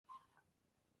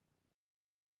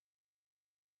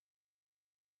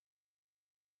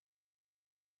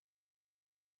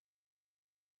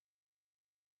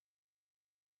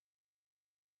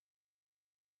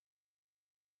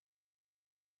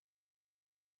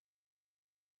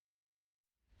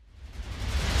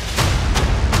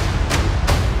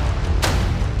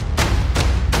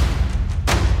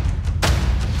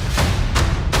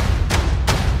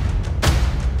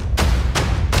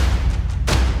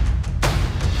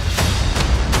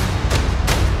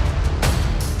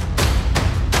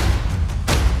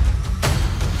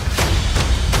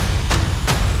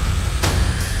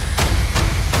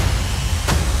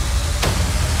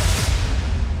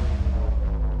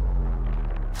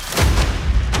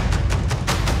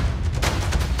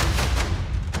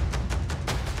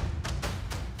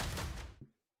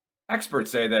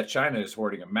Experts say that China is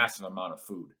hoarding a massive amount of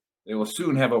food. They will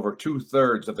soon have over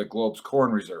two-thirds of the globe's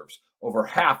corn reserves, over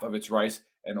half of its rice,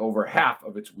 and over half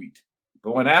of its wheat.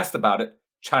 But when asked about it,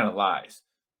 China lies.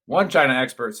 One China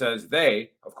expert says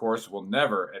they, of course, will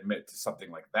never admit to something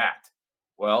like that.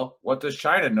 Well, what does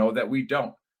China know that we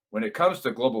don't? When it comes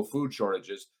to global food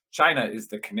shortages, China is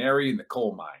the canary in the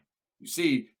coal mine. You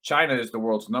see, China is the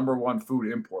world's number one food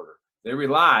importer. They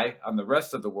rely on the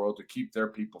rest of the world to keep their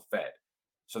people fed.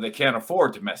 So they can't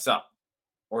afford to mess up,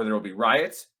 or there will be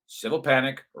riots, civil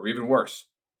panic, or even worse,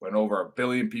 when over 1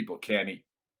 billion people can't eat.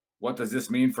 What does this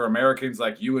mean for Americans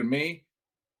like you and me?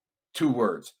 Two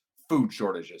words: food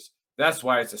shortages. That's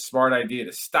why it's a smart idea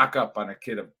to stock up on a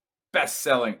kit of best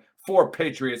selling Four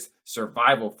Patriots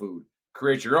survival food.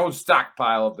 Create your own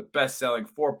stockpile of the best selling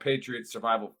Four Patriots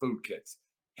survival food kits,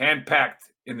 hand packed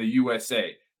in the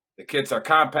USA. The kits are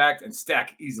compact and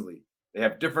stack easily. They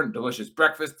have different delicious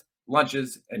breakfasts,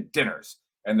 lunches, and dinners.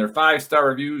 And their 5-star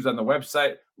reviews on the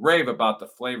website rave about the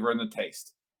flavor and the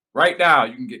taste. Right now,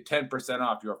 you can get 10%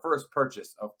 off your first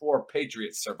purchase of Four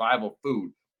Patriots survival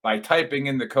food by typing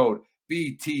in the code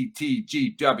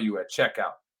BTTGW at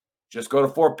checkout. Just go to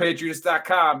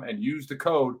 4patriots.com and use the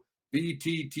code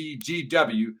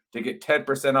BTTGW to get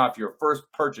 10% off your first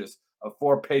purchase of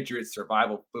Four Patriots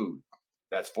survival food.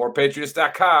 That's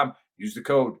 4patriots.com. Use the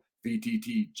code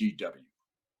BTTGW.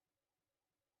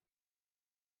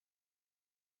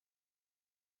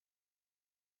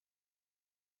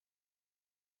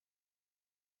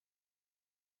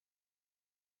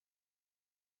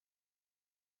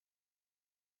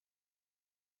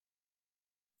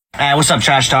 Hey, what's up,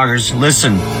 trash talkers?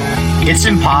 Listen, it's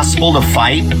impossible to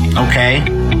fight, okay,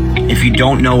 if you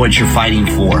don't know what you're fighting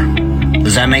for.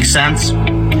 Does that make sense?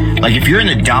 Like, if you're in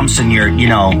the dumps and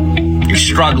you're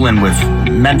struggling with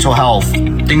mental health,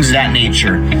 things of that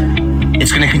nature,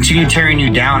 it's going to continue tearing you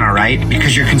down, all right?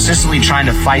 Because you're consistently trying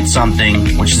to fight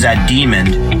something, which is that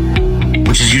demon,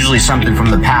 which is usually something from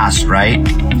the past, right?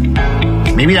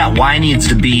 Maybe that why needs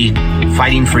to be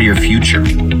fighting for your future.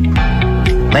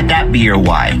 Let that be your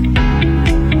why.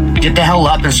 Get the hell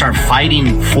up and start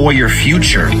fighting for your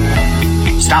future.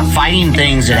 Stop fighting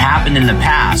things that happened in the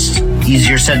past.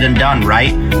 Easier said than done,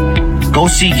 right? Go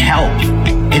seek help.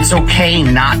 It's okay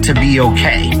not to be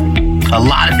okay. A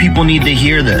lot of people need to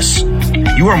hear this.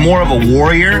 You are more of a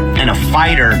warrior and a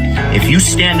fighter if you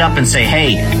stand up and say,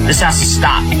 hey, this has to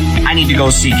stop. I need to go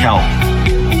seek help.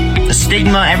 The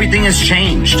stigma, everything has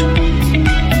changed.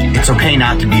 It's okay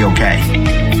not to be okay.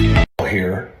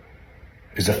 Here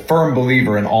is a firm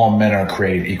believer in all men are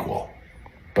created equal,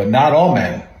 but not all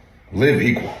men live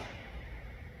equal.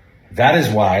 That is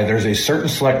why there's a certain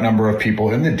select number of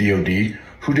people in the DoD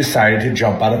who decided to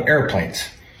jump out of airplanes.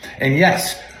 And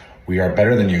yes, we are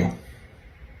better than you.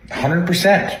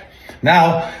 100%.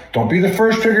 Now, don't be the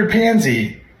first triggered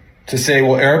pansy to say,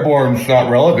 well, airborne's not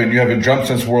relevant. You haven't jumped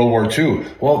since World War II.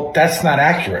 Well, that's not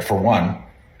accurate, for one.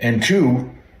 And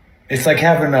two, it's like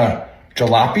having a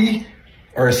jalopy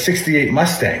or a 68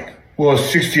 Mustang. Well, a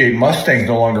 68 Mustang's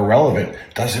no longer relevant.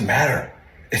 Doesn't matter.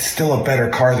 It's still a better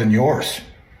car than yours.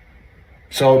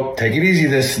 So take it easy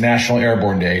this National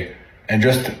Airborne Day and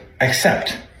just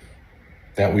accept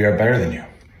that we are better than you.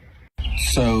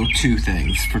 So, two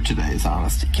things for today's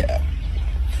Honesty Cap.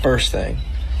 First thing,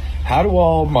 how do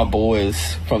all my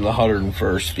boys from the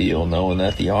 101st feel knowing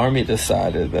that the Army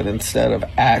decided that instead of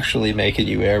actually making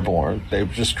you airborne, they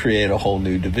would just create a whole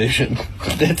new division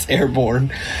that's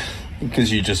airborne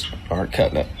because you just aren't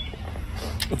cutting it?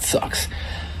 It sucks.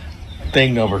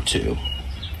 Thing number two,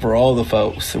 for all the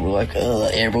folks that were like, oh,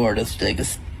 airborne is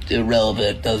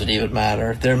irrelevant, doesn't even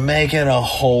matter. They're making a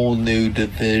whole new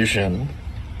division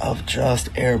of just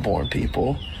airborne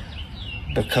people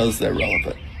because they're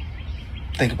relevant.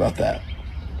 Think about that.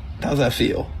 How's that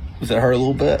feel? Does that hurt a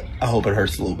little bit? I hope it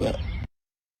hurts a little bit.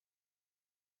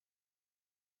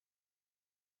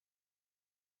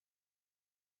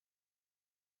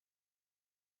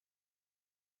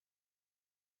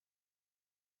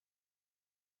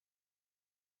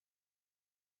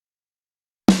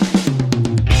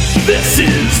 This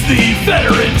is the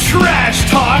Veteran Trash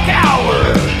Talk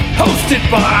Hour, hosted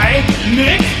by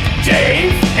Nick,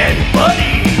 Dave, and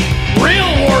Buddy.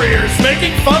 Real warriors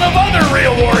making fun of other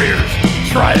real warriors.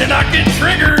 Try to not get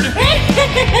triggered.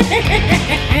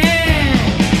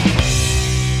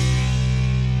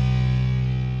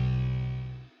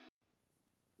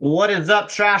 What is up,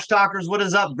 Trash Talkers? What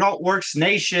is up, Gruntworks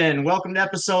Nation? Welcome to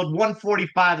episode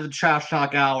 145 of the Trash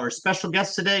Talk Hour. Special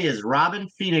guest today is Robin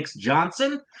Phoenix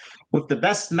Johnson with the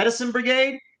Best Medicine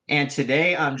Brigade. And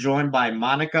today I'm joined by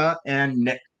Monica and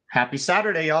Nick. Happy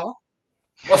Saturday, y'all.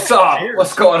 What's up? Cheers.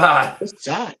 What's going on? What's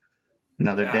up?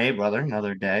 Another Yeah. day, brother.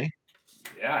 Another day.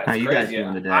 Yeah, it's How you guys crazy.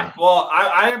 doing today?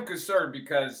 I am concerned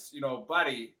because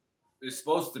Buddy is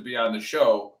supposed to be on the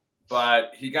show,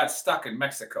 but he got stuck in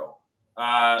Mexico.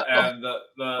 And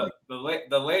the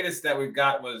latest that we've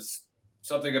got was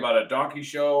something about a donkey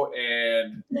show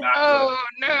and not good.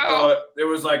 no. So there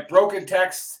was like broken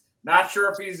text. Not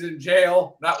sure if he's in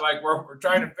jail. Not like we're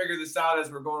trying to figure this out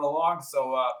as we're going along.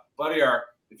 So, Buddy,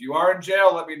 if you are in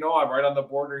jail, let me know. I'm right on the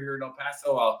border here in El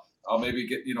Paso. I'll maybe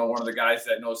get one of the guys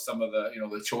that knows some of the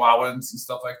the Chihuahuans and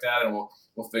stuff like that, and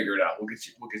we'll figure it out. We'll get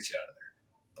you out of there.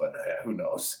 But who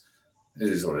knows? It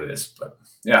is what it is. But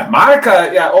yeah, Monica,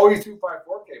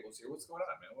 OE254 cables here. What's going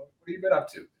on, man? What have you been up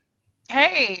to?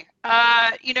 Hey,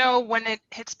 when it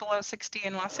hits below 60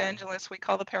 in Los Angeles, we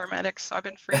call the paramedics. So I've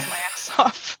been freezing my ass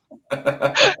off.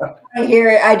 I hear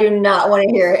it. I do not want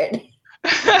to hear it.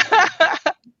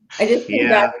 I just came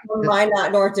back from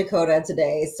Minot, North Dakota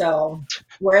today, so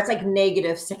where it's like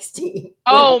negative 60.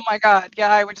 Oh my God. Yeah,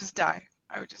 I would just die.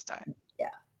 Yeah.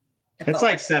 It's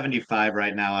like 75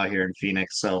 right now out here in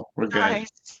Phoenix, so we're good. Nice.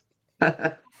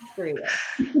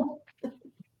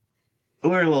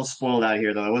 We're a little spoiled out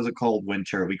here, though. It was a cold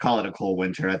winter. We call it a cold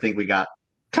winter. I think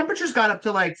temperatures got up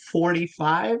to like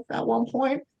 45 at one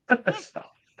point.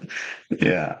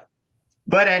 Yeah.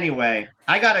 But anyway,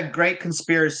 I got a great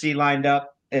conspiracy lined up.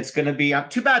 It's going to be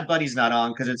too bad Buddy's not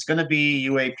on because it's going to be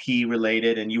UAP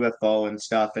related and UFO and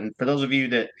stuff. And for those of you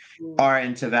that are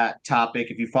into that topic,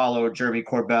 if you follow Jeremy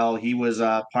Corbell, he was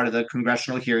part of the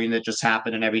congressional hearing that just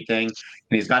happened and everything. And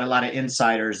he's got a lot of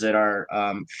insiders that are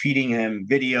feeding him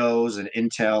videos and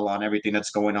intel on everything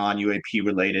that's going on UAP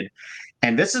related.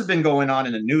 And this has been going on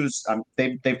in the news.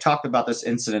 They've talked about this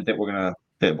incident that we're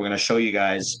gonna show you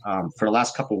guys for the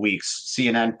last couple of weeks.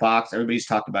 CNN, Fox, everybody's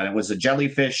talked about it. It was a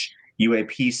jellyfish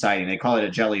UAP sighting. They call it a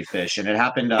jellyfish, and it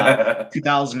happened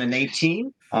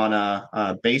 2018 on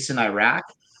a base in Iraq.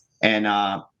 And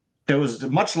there was a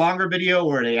much longer video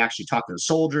where they actually talked to the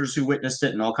soldiers who witnessed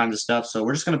it and all kinds of stuff. So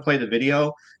we're just going to play the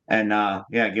video and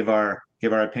give our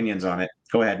opinions on it.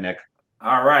 Go ahead, Nick.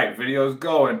 All right, video's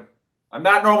going. I'm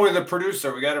not normally the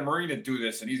producer. We got a Marine to do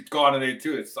this, and he's gone today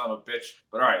too. It's son of a bitch.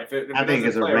 But all right, if I think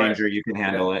as a Ranger, you can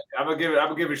handle it. I'm gonna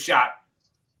give it a shot.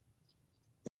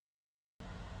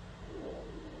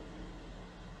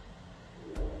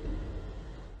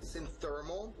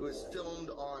 Thermal. It was filmed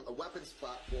on a weapons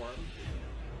platform.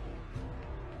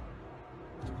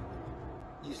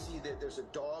 You see that there's a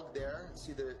dog there.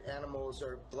 See the animals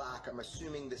are black. I'm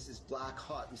assuming this is black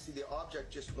hot. You see the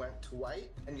object just went to white,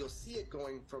 and you'll see it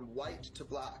going from white to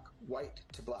black,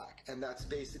 and that's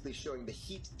basically showing the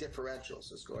heat differential.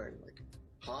 So it's going like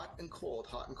hot and cold,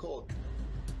 hot and cold.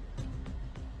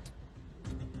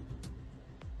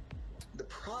 The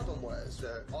problem was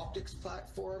the optics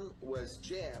platform was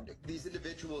jammed. These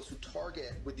individuals who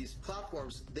target with these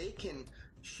platforms, they can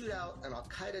shoot out an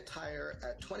Al-Qaeda tire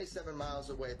at 27 miles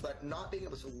away, but not being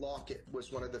able to lock it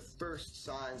was one of the first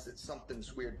signs that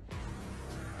something's weird.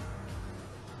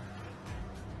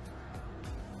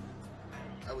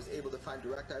 I was able to find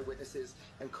direct eyewitnesses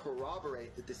and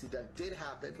corroborate that this event did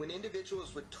happen. When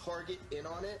individuals would target in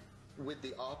on it with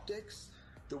the optics,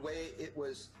 the way it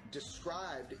was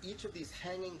described, each of these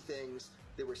hanging things,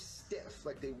 they were stiff,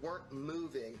 like they weren't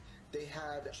moving. They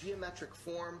had geometric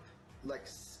form, like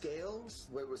scales.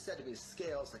 What was said to be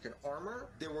scales, like an armor.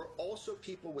 There were also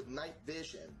people with night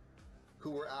vision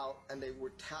who were out and they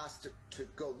were tasked to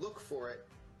go look for it.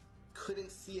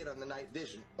 Couldn't see it on the night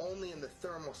vision. Only in the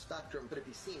thermal spectrum could it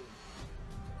be seen.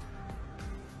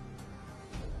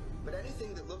 But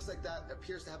anything that looks like that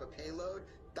appears to have a payload,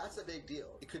 that's a big deal.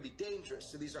 It could be dangerous,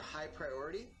 so these are high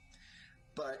priority.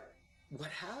 But what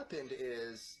happened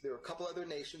is there were a couple other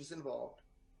nations involved,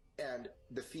 and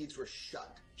the feeds were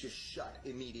just shut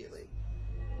immediately.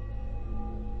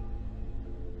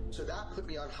 So that put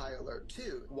me on high alert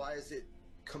too. Why is it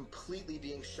completely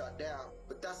being shut down?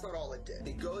 But that's not all it did.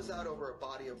 It goes out over a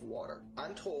body of water.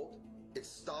 I'm told it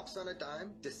stops on a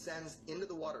dime, descends into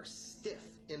the water, stiff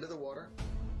into the water.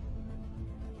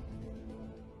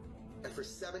 And for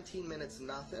 17 minutes,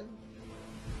 nothing.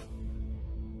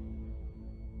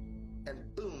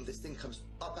 And boom, this thing comes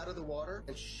up out of the water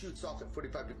and shoots off at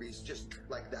 45 degrees, just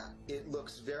like that. It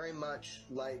looks very much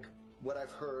like what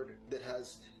I've heard that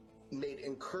has made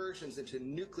incursions into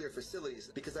nuclear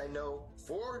facilities, because I know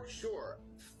for sure,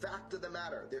 fact of the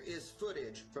matter, there is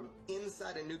footage from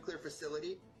inside a nuclear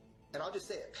facility. And I'll just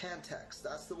say it, Pantex,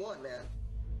 that's the one, man.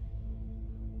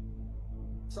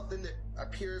 Something that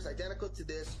appears identical to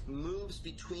this moves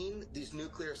between these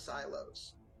nuclear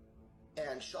silos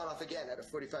and shot off again at a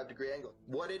 45-degree angle.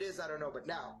 What it is, I don't know, but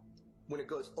now, when it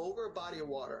goes over a body of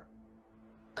water,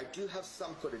 I do have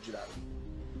some footage of that.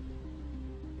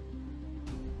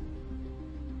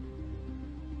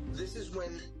 This is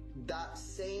when that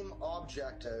same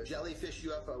object, a jellyfish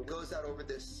UFO, goes out over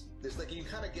this like, you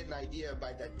kind of get an idea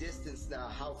by that distance now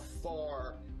how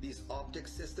far these optic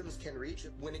systems can reach.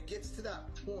 When it gets to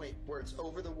that point where it's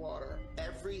over the water,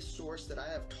 every source that I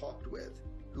have talked with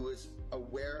who is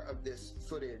aware of this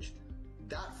footage,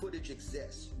 that footage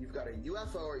exists. You've got a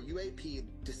UFO or UAP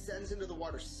descends into the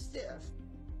water stiff,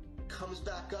 comes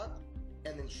back up,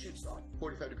 and then shoots off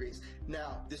 45 degrees.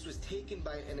 Now, this was taken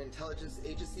by an intelligence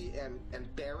agency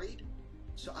and buried.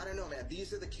 So I don't know, man.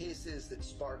 These are the cases that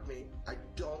spark me. I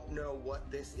don't know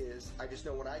what this is. I just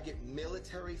know when I get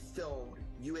military filmed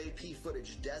UAP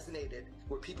footage designated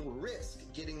where people risk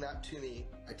getting that to me,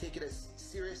 I take it as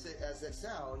serious as it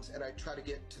sounds, and I try to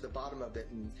get to the bottom of it.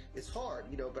 And it's hard,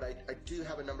 you know, but I do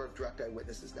have a number of direct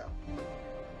eyewitnesses now.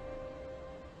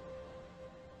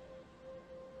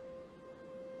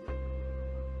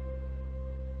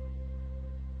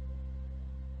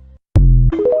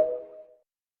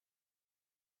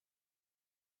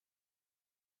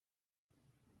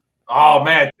 Oh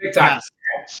man, TikTok.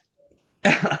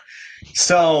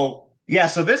 So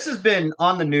this has been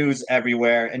on the news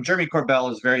everywhere, and Jeremy Corbell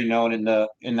is very known in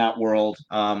that world.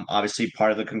 Obviously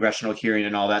part of the congressional hearing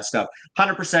and all that stuff.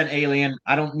 100% alien.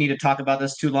 I don't need to talk about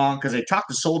this too long because they talked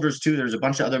to soldiers too. There's a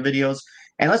bunch of other videos,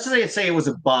 and let's say it was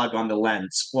a bug on the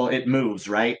lens. Well, it moves,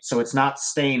 right? So it's not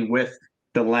staying with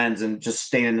the lens and just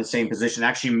staying in the same position. It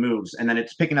actually moves, and then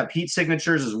it's picking up heat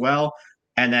signatures as well,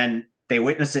 and then they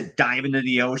witness it dive into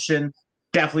the ocean.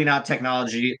 Definitely not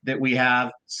technology that we have,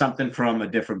 something from a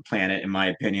different planet, in my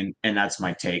opinion. And that's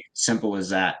my take. Simple as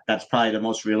that. That's probably the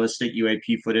most realistic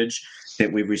UAP footage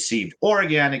that we've received. Or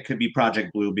again, it could be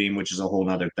Project Bluebeam, which is a whole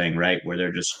other thing, right? Where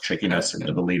they're just tricking us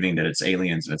into believing that it's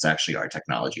aliens and it's actually our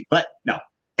technology. But no,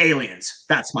 aliens.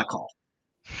 That's my call.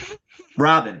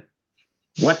 Robin,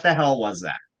 what the hell was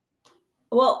that?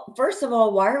 Well, first of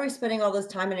all, why are we spending all this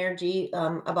time and energy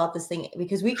about this thing?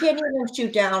 Because we can't even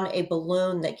shoot down a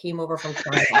balloon that came over from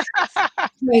China.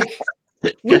 Like,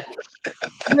 we're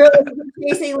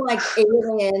chasing like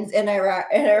aliens in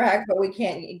Iraq, but we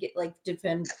can't get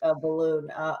defend a balloon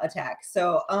attack.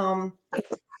 So I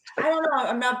don't know.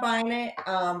 I'm not buying it.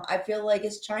 I feel like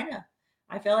it's China.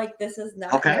 I feel like this is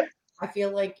not. Okay. I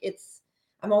feel like it's.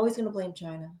 I'm always going to blame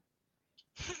China.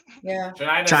 Yeah.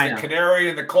 China's the canary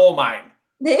in the coal mine.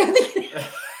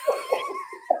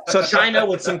 So China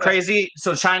with some crazy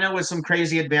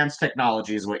advanced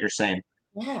technology is what you're saying.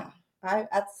 Yeah,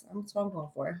 that's what I'm going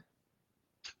for.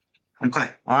 Okay.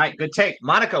 All right. Good take.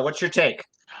 Monica, what's your take?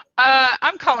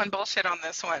 I'm calling bullshit on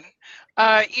this one.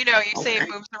 You say it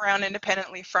moves around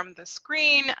independently from the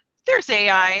screen. There's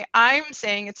AI. I'm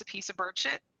saying it's a piece of bird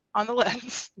shit on the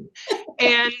lens.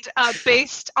 And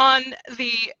based on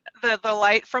the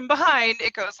light from behind,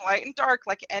 it goes light and dark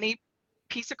like any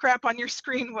piece of crap on your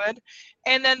screen would.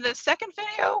 And then the second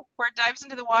video where it dives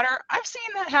into the water, I've seen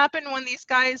that happen when these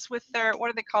guys with their, what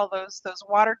do they call those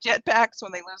water jetpacks,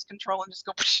 when they lose control and just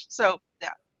go psh. So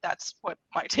yeah, that's what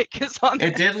my take is on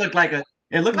it. Did look like it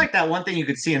looked like that one thing you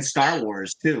could see in Star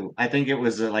Wars too. I think it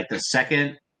was like the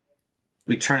second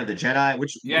Return of the Jedi,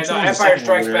 Empire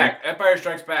Strikes Back. Empire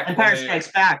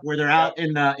Strikes Back, where they're out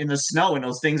in the snow and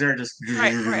those things are just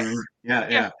right.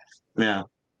 Yeah.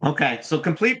 Okay, so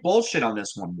complete bullshit on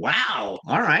this one. Wow.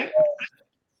 All right.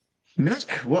 Nick,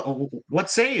 what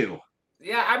say you?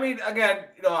 Yeah, I mean, again,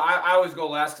 I always go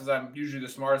last because I'm usually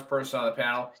the smartest person on the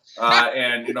panel,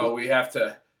 and we have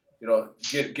to,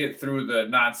 get through the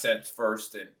nonsense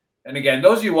first. And again,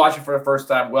 those of you watching for the first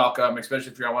time, welcome,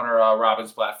 especially if you're on one of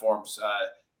Robin's platforms.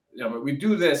 We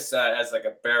do this as like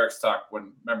a barracks talk.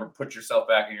 Remember, put yourself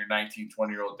back in your 19,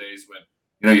 20-year-old days when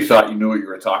you thought you knew what you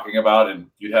were talking about, and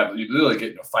you'd literally get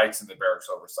into fights in the barracks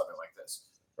over something like this,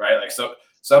 right? Like, so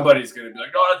somebody's gonna be like,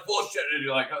 "No, that's bullshit," and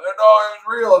you're like, "No, it was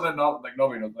real," and then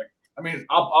nobody knows. Like, I mean,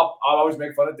 I'll always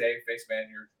make fun of Dave, Face Man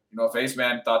here. Face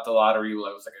Man thought the lottery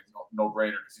was like a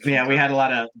no-brainer. Yeah, we had a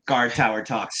lot of guard tower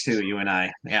talks too, you and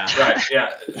I. Yeah. Right.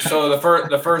 Yeah. So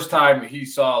the first time he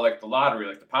saw like the lottery,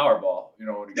 like the Powerball,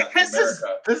 when he got to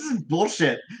America. This is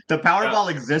bullshit. The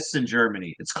Powerball exists in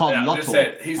Germany. It's called Lotto.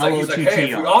 He's like,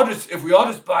 hey, if we all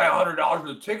just buy $100 for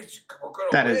the tickets, we're gonna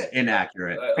That win. Is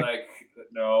inaccurate.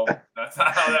 No, that's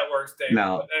not how that works, Dave.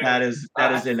 No, anyway,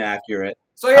 that is inaccurate.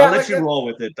 So yeah, I'll let you roll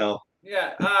with it though.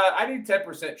 Yeah, I need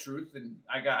 10% truth, and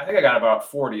I think I got about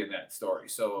 40 in that story.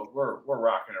 So we're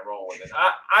rocking and rolling with it.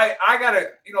 I gotta,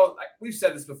 we've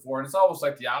said this before, and it's almost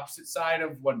like the opposite side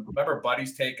of remember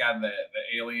Buddy's take on the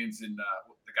aliens and the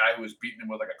guy who was beating him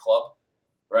with like a club,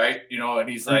 right? And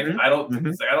he's like, I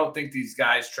don't think these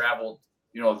guys traveled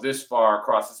this far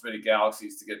across this many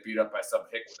galaxies to get beat up by some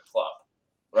hick with a club,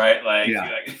 right? Like,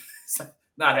 it's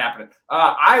not happening.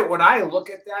 When I look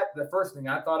at that, the first thing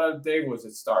I thought of, Dave, was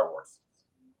it's Star Wars,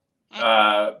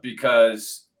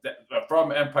 because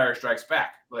from Empire Strikes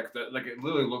Back, like it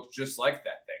literally looks just like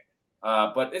that thing.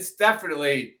 But it's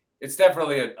definitely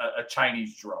a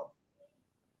Chinese drone,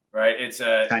 right? It's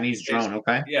a Chinese drone.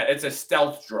 Okay. Yeah, it's a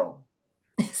stealth drone.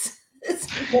 It's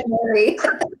very.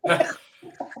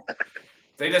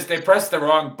 They pressed the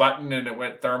wrong button and it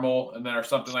went thermal and then or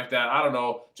something like that. I don't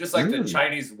know. Just like the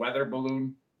Chinese weather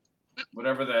balloon,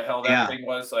 whatever the hell that thing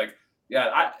was. Like,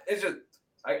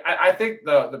 I think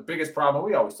the biggest problem,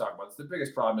 we always talk about this, the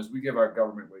biggest problem is we give our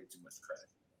government way too much credit.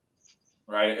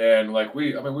 Right. And like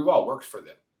we've all worked for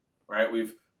them. Right.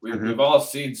 We've all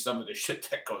seen some of the shit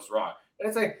that goes wrong. And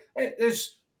it's like,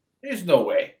 there's no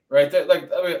way. Right.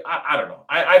 I don't know.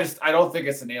 I don't think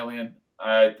it's an alien.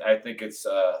 I think it's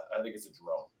a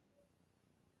drone.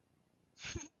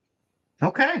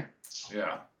 Okay.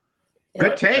 Yeah.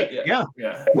 Good take. Yeah.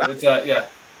 It's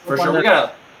for sure. We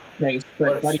got Thanks.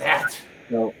 What is that?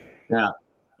 So, yeah.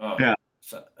 Oh, yeah.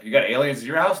 So you got aliens in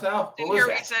your house now? Didn't hear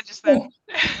what you said just then.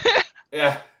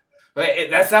 Yeah. But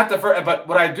that's not the first. But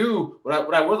what I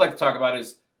would like to talk about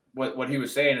is what he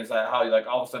was saying is that how like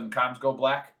all of a sudden comms go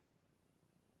black,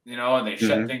 and they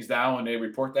shut things down when they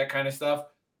report that kind of stuff.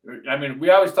 I mean,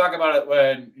 we always talk about it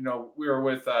when we were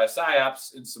with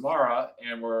PSYOPs in Samara,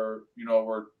 and we're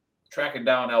tracking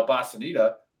down El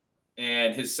Basanita,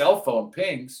 and his cell phone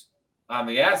pings on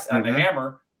the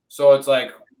hammer. So it's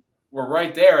like we're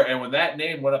right there, and when that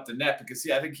name went up the net, because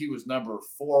I think he was number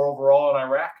 4 overall in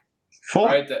Iraq. 4,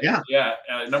 right?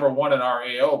 Number 1 in our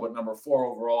AO, but number 4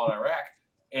 overall in Iraq.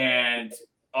 And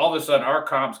all of a sudden, our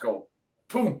comms go,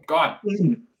 boom, gone,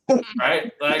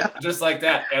 right? Like just like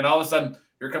that, and all of a sudden.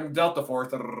 Here comes Delta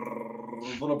Force.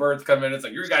 Little birds come in. It's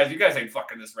like you guys ain't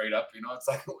fucking this right up. It's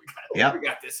like we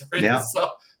got this. Right? Yeah. So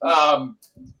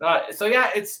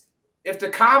it's if the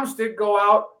comms did go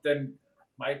out, then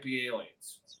might be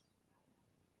aliens.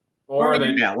 Or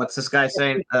they. Yeah. What's this guy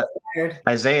saying?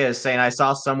 Isaiah is saying I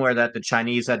saw somewhere that the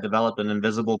Chinese had developed an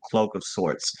invisible cloak of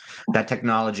sorts. That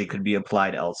technology could be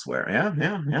applied elsewhere.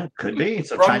 Yeah. Could be.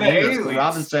 So From Chinese. That's what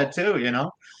Robin said too.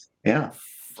 Yeah.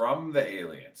 From the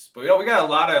aliens. But we got a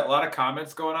lot of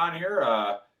comments going on here.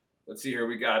 Let's see here.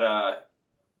 We got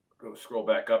go scroll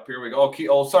back up here. We go.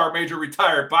 Oh, Sergeant Major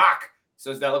retired. Bach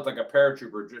says that looked like a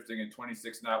paratrooper drifting in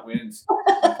 26 knot winds.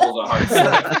 Pulls a hard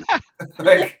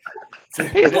like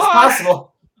it's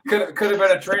possible. Could have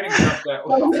been a training jump that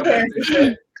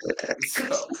way.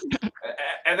 So,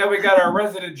 and then we got our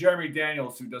resident Jeremy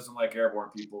Daniels, who doesn't like airborne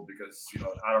people because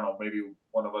I don't know, maybe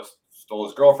one of us stole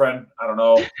his girlfriend. I don't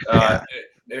know.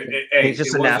 He's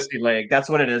just a nasty leg. That's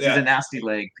what it is. He's a nasty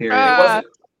leg. Period.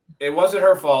 It wasn't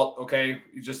her fault. Okay,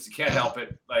 you can't help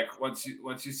it. Like once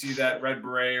you see that red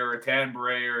beret or a tan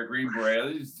beret or a green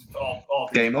beret, it's all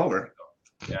game over.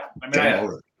 Yeah, I mean, game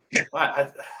over. I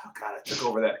took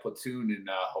over that platoon in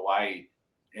Hawaii,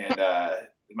 and I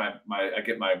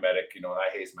get my medic, and I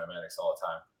haze my medics all the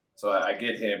time. So I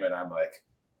get him, and I'm like,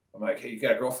 hey, you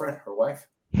got a girlfriend or wife?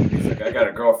 He's like, I got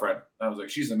a girlfriend. And I was like,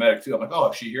 she's a medic too. I'm like, oh,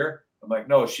 is she here? I'm like,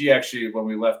 no, she actually, when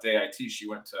we left AIT, she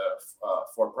went to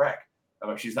Fort Bragg. I'm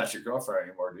like, she's not your girlfriend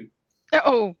anymore, dude.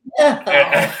 Oh.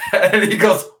 And he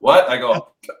goes, what? I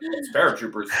go, it's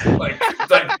paratroopers. Like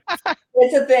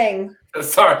it's a thing.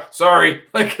 Sorry.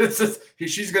 Like it's just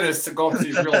she's gonna go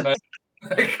see real men.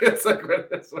 Like it's like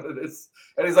that's what it is.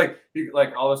 And he's like,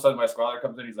 all of a sudden my squadron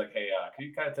comes in. He's like, hey, can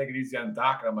you kind of take it easy on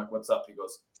Doc? And I'm like, what's up? He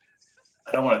goes,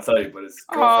 I don't want to tell you, but his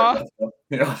girlfriend. So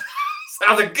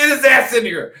I was like, get his ass in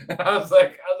here. And I was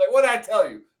like, what did I tell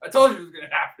you? I told you it was gonna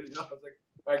happen. I was like,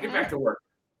 all right, get back to work.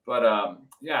 But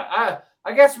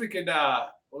I guess we can.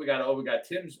 We got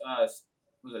Tim's.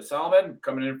 Was it Solomon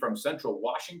coming in from Central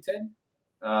Washington?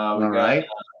 Right.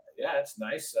 It's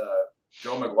nice.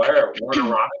 Joe McGuire, Warner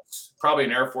Roberts, probably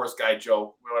an Air Force guy,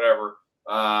 Joe, whatever.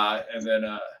 And then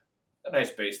a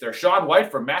nice base there. Sean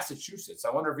White from Massachusetts.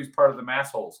 I wonder if he's part of the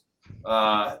Massholes.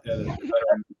 The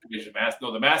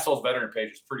Massholes veteran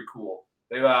page is pretty cool.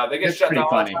 They get shut down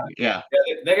all the time. Yeah.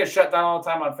 They get shut down all the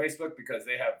time on Facebook because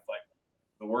they have like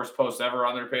the worst posts ever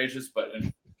on their pages. But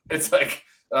it's like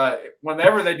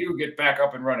whenever they do get back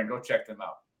up and running, go check them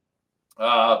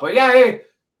out. But yeah, hey,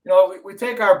 we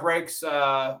take our breaks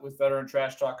with Veteran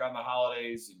Trash Talk on the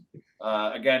holidays.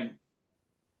 And again,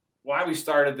 why we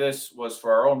started this was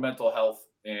for our own mental health,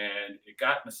 and it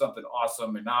got into something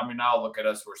awesome. And now look at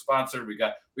us, we're sponsored. We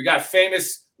got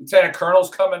famous lieutenant colonels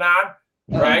coming on,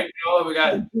 right? We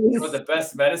got the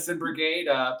best medicine brigade.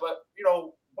 But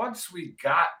once we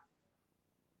got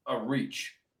a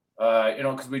reach,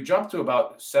 because we jumped to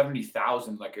about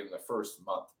 70,000 like in the first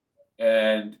month,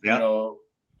 and Yep.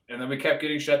 and then we kept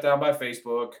getting shut down by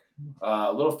Facebook.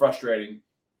 A little frustrating,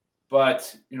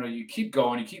 but you keep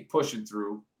going, you keep pushing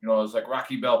through. It's like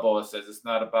Rocky Balboa says, it's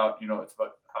not about it's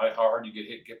about how hard you get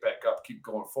hit, get back up, keep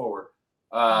going forward.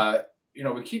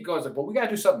 We keep going. It's like, but we got to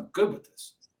do something good with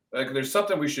this. Like, there's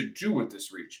something we should do with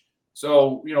this reach.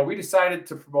 So, we decided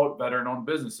to promote veteran-owned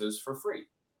businesses for free.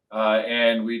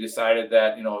 And we decided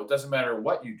that, it doesn't matter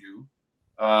what you do.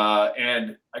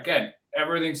 And again,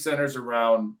 everything centers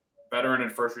around veteran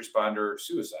and first responder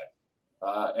suicide.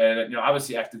 And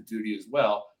obviously active duty as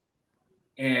well.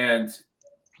 And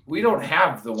we don't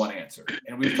have the one answer.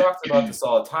 And we've talked about this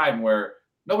all the time, where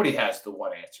nobody has the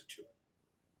one answer to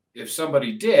it. If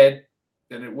somebody did,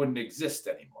 then it wouldn't exist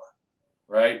anymore.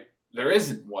 Right? There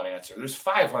isn't one answer. There's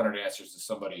 500 answers to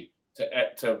somebody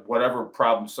to whatever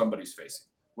problem somebody's facing,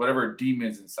 whatever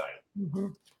demons inside it. Mm-hmm.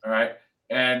 All right.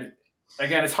 And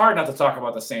again, it's hard not to talk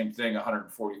about the same thing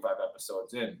 145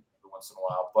 episodes in once in a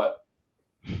while, but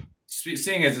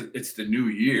seeing as it's the new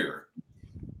year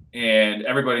and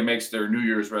everybody makes their New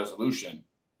Year's resolution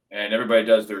and everybody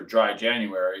does their dry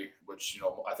January, which,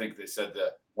 I think they said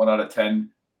that 1 out of 10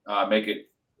 make it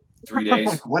 3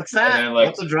 days. What's that? And then,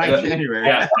 What's a dry January?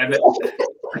 Yeah.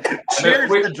 Cheers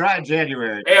to dry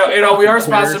January. We are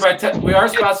sponsored by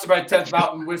 10th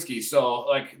Mountain Whiskey, so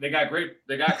like they got great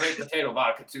potato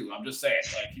vodka too. I'm just saying,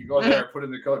 like, you go there, put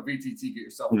in the code VTT, get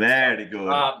yourself very good.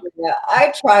 Yeah,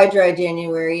 I tried dry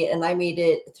January and I made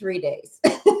it 3 days.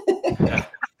 Yeah.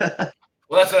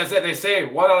 Well, that's what I said. They say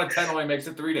 1 out of 10 only makes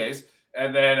it 3 days,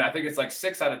 and then I think it's like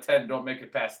 6 out of 10 don't make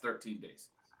it past 13 days.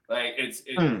 Like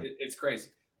it's crazy.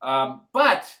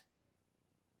 But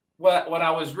when I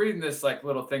was reading this like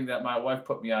little thing that my wife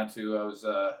put me onto, I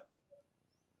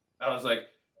was like,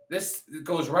 this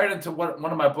goes right into one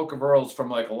of my Book of Earls from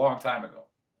like a long time ago,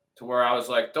 to where I was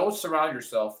like, don't surround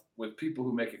yourself with people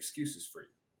who make excuses for you.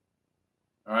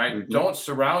 All right. Mm-hmm. Don't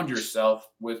surround yourself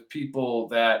with people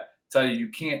that tell you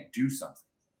can't do something.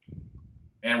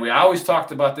 And we always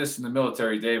talked about this in the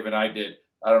military, Dave and I did.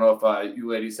 I don't know if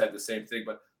you ladies had the same thing,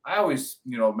 but I always,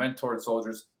 mentored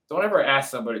soldiers. Don't ever ask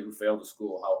somebody who failed to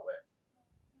school how it went.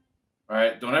 All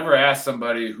right. Don't ever ask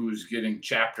somebody who's getting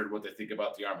chaptered what they think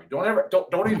about the Army.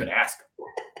 Don't even ask them.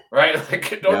 Right.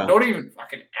 Like, don't even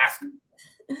fucking ask them.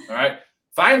 All right.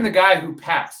 Find the guy who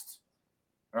passed.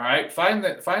 All right. Find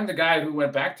the guy who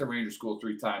went back to Ranger School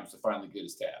 3 times to finally get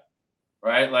his tab.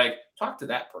 Right. Like, talk to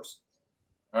that person.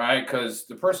 All right, because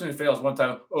the person who fails one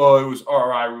time, it was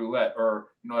RI roulette, or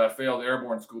I failed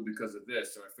airborne school because of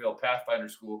this, or I failed Pathfinder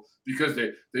school because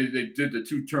they did the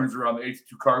 2 turns around the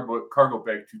H2 cargo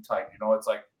bag too tight. It's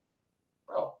like,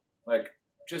 bro, like,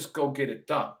 just go get it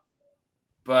done.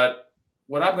 But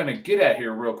what I'm going to get at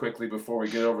here real quickly before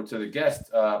we get over to the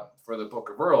guest for the Book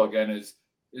of Earl again is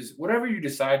whatever you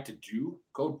decide to do,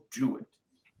 go do it.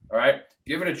 All right,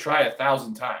 give it a try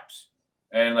 1,000 times.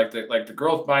 And like the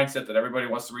growth mindset that everybody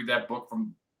wants to read that book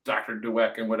from Dr.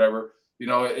 Dweck and whatever,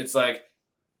 it's like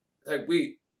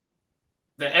the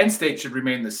end state should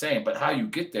remain the same, but how you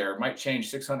get there might change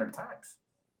 600 times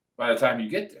by the time you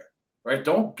get there, right?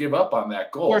 Don't give up on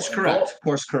that goal. Course correct.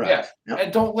 Yeah. Yep.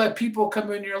 And don't let people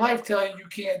come into your life telling you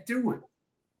can't do it.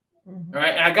 Mm-hmm. All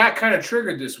right. And I got kind of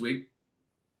triggered this week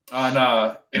on,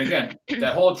 and again,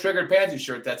 that whole Triggered Pansy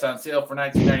shirt that's on sale for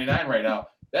 $19.99 right now.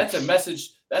 That's a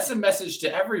message. That's a message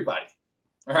to everybody.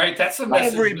 All right. That's a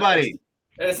message. Everybody.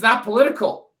 And it's not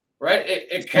political, right?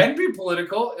 It can be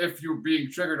political if you're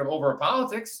being triggered over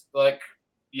politics. Like,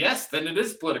 yes, then it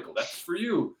is political. That's for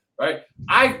you, right?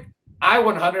 I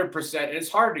 100%. It's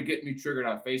hard to get me triggered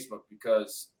on Facebook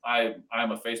because I'm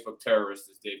a Facebook terrorist,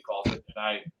 as Dave calls it,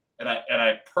 and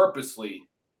I purposely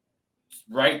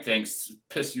write things to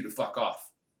piss you to fuck off,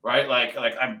 right? Like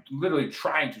I'm literally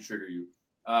trying to trigger you.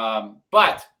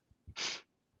 But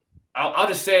I'll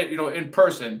just say it, in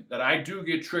person, that I do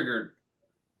get triggered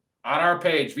on our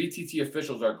page. VTT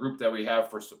Officials, our group that we have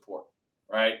for support,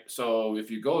 right? So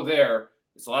if you go there,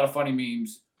 it's a lot of funny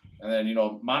memes. And then,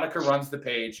 Monica runs the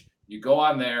page. You go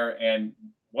on there, and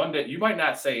one day you might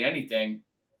not say anything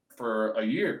for a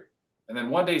year. And then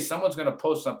one day someone's going to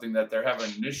post something that they're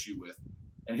having an issue with.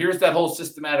 And here's that whole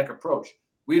systematic approach.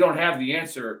 We don't have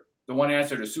the one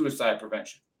answer to suicide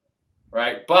prevention.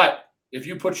 Right. But if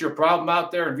you put your problem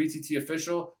out there in VTT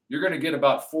Official, you're going to get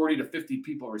about 40 to 50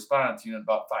 people responding to you in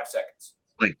about 5 seconds.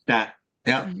 Like that.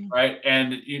 Yeah. Right.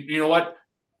 And you know what?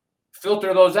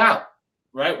 Filter those out.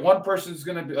 Right. One person's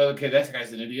going to be, okay, that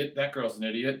guy's an idiot. That girl's an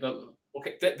idiot.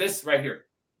 Okay. This right here.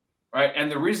 Right. And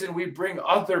the reason we bring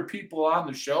other people on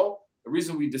the show, the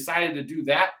reason we decided to do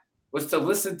that was to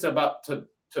listen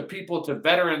to people, to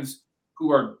veterans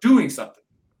who are doing something.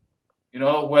 You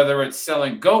know, whether it's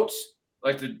selling goats,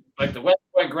 like the West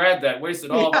Point grad that wasted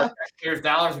all of our taxpayers'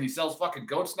 dollars and he sells fucking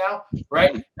goats now,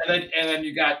 right? And then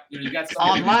you got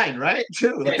somebody Online, right?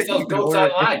 Too. he sells goats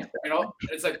online. You know,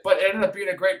 it's like, but it ended up being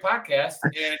a great podcast.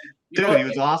 And Dude, he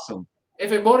was awesome.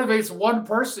 If it motivates one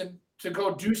person to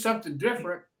go do something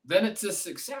different, then it's a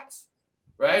success,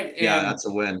 right? Yeah, that's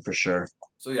a win for sure.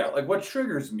 So yeah, like what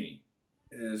triggers me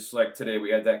is like today we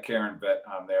had that Karen vet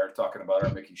on there talking about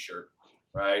our Mickey shirt,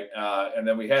 right? And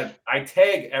then I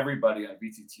tag everybody on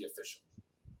VTT official,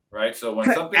 right? So when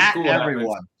something cool happens,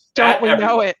 don't we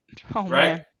know it? Oh, right?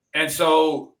 Man. And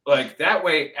so like that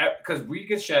way, because we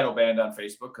get shadow banned on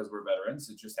Facebook because we're veterans,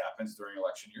 it just happens during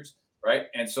election years, right?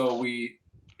 And so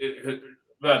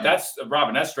that's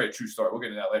Robin, that's straight true story. We'll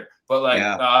get into that later. But like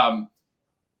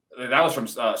that was from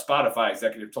Spotify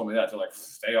executive told me that to like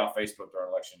stay off Facebook during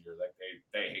election year. Like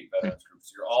they hate veterans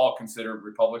groups. You're all considered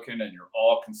Republican and you're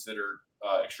all considered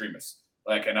extremists.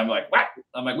 Like, and I'm like, what?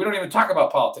 I'm like, we don't even talk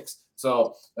about politics.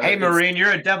 So hey, Marine,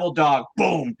 you're a devil dog.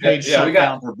 Boom. Page shut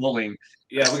down for bullying.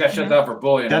 Yeah, we got shut down for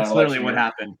bullying. That's literally what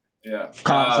happened. Yeah,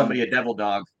 calling somebody a devil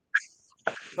dog.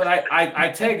 But I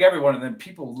tag everyone, and then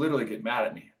people literally get mad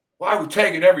at me. Why are we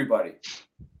tagging everybody?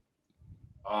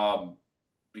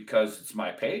 Because it's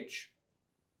my page.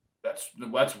 That's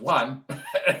one.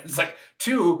 It's like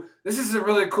 2. This is a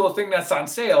really cool thing that's on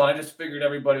sale. And I just figured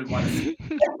everybody would want to see.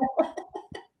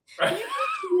 Right?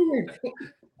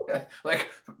 Like,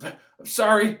 I'm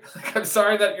sorry. Like, I'm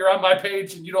sorry that you're on my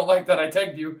page and you don't like that I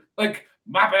tagged you. Like,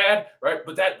 my bad, right?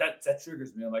 But that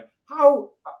triggers me. I'm like, how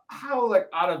like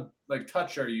out of like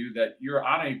touch are you that you're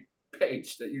on a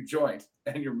page that you joined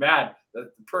and you're mad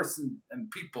that the person and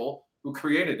people who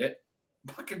created it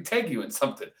fucking tag you in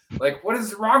something? Like, what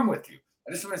is wrong with you?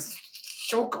 I just want to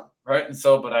choke them, right? And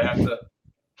so, but I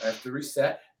have to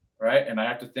reset, right? And I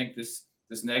have to think this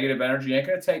negative energy ain't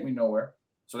gonna take me nowhere.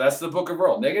 So that's the book of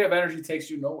Earl. Negative energy takes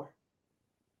you nowhere.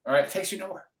 All right, it takes you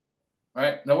nowhere. All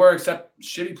right, nowhere except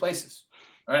shitty places.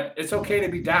 All right, it's okay to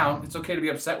be down. It's okay to be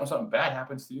upset when something bad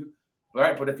happens to you. All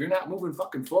right, but if you're not moving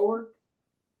fucking forward,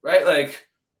 right? Like,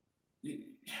 you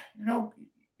know,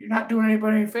 you're not doing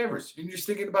anybody any favors. You're just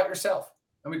thinking about yourself.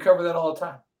 And we cover that all the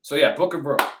time. So yeah, book of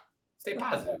Earl. Stay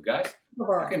positive, guys.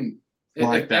 I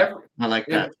like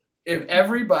that. If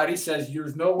everybody says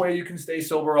there's no way you can stay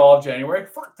sober all of January,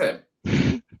 fuck them.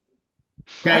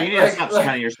 Yeah, you need to stop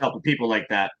surrounding yourself with people like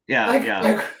that. Yeah,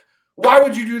 Like, why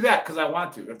would you do that? Because I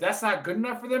want to. If that's not good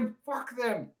enough for them, fuck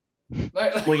them.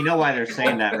 Well, you know why they're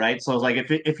saying that, right? So it's like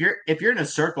if you're in a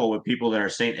circle with people that are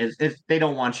saying if they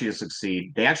don't want you to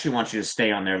succeed, they actually want you to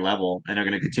stay on their level, and they're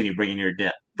going to continue bringing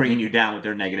you down with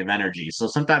their negative energy. So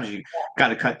sometimes you got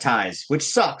to cut ties, which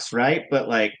sucks, right? But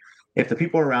like, if the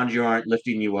people around you aren't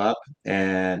lifting you up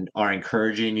and are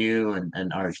encouraging you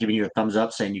and are giving you a thumbs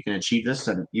up saying you can achieve this,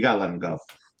 then you got to let them go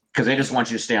because they just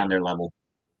want you to stay on their level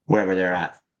wherever they're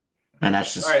at. And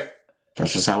that's just, right.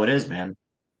 That's just how it is, man.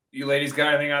 You ladies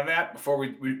got anything on that before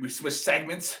we switch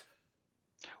segments?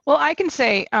 Well, I can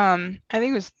say, I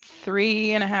think it was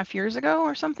 3.5 years ago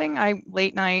or something.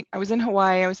 Late night, I was in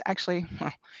Hawaii. I was actually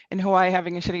in Hawaii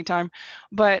having a shitty time,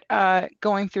 but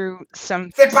going through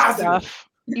some stuff.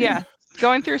 Yeah,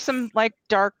 going through some like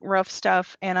dark, rough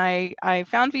stuff. And I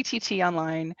found VTT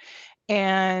online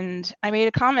and I made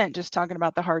a comment just talking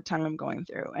about the hard time I'm going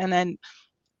through. And then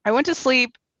I went to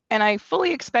sleep and I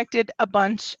fully expected a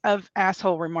bunch of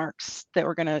asshole remarks that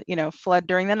were going to, flood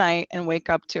during the night and wake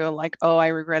up to like, oh, I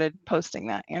regretted posting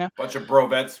that, Bunch of bro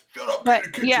vets. But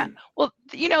yeah, well,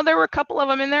 there were a couple of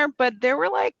them in there, but there were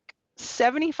like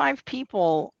 75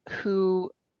 people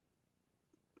who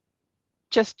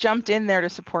just jumped in there to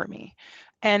support me.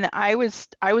 And I was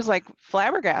like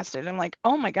flabbergasted. I'm like,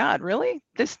 oh my God, really?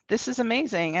 This is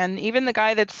amazing. And even the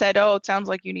guy that said, oh, it sounds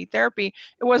like you need therapy.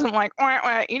 It wasn't like, wah,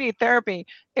 wah, you need therapy.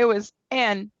 It was,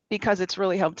 and because it's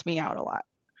really helped me out a lot.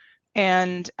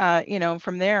 And,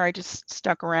 from there, I just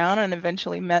stuck around and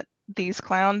eventually met these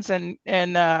clowns and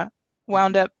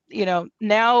wound up,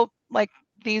 now like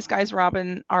these guys,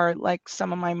 Robin, are like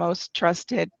some of my most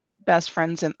trusted best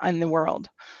friends in the world.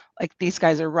 Like these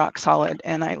guys are rock solid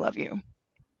and I love you.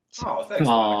 Oh, thanks.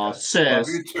 Oh, sis. Love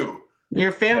you too.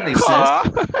 Your family, sis.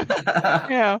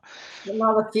 Yeah.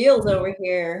 All the feels over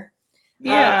here.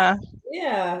 Yeah.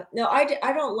 Yeah. No, I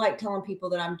don't like telling people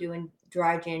that I'm doing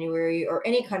dry January or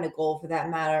any kind of goal for that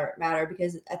matter,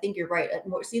 because I think you're right. It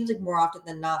seems like more often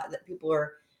than not that people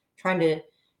are trying to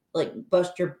like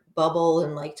bust your bubble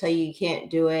and like tell you can't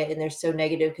do it. And they're so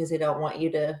negative because they don't want you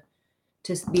to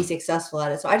be successful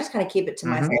at it. So I just kind of keep it to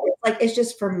myself. It's like, it's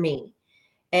just for me.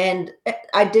 And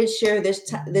I did share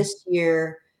this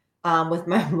year with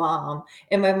my mom,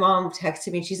 and my mom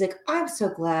texted me. She's like, "I'm so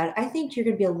glad. I think you're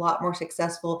going to be a lot more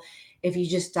successful if you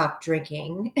just stop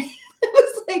drinking." I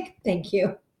was like, "Thank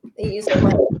you, thank you so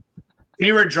much."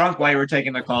 You were drunk while you were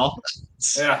taking the call.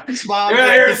 Yeah, Mom,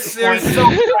 you're so right.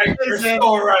 You're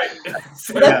so right.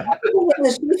 Yeah.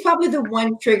 She's probably the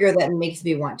one trigger that makes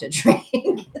me want to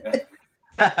drink.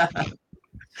 I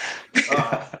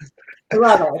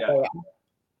love it. Yeah.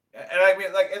 And I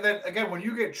mean, like, and then again, when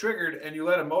you get triggered and you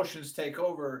let emotions take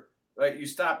over, right, you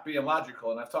stop being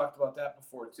logical. And I've talked about that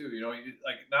before too. You know,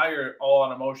 like now you're all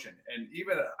on emotion. And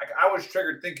even like I was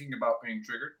triggered thinking about being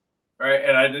triggered, right?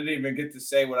 And I didn't even get to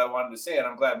say what I wanted to say. And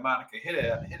I'm glad Monica hit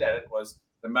at it. Was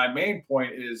that my main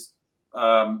point is,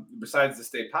 besides to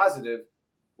stay positive,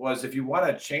 was if you want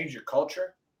to change your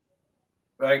culture,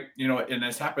 right? You know, and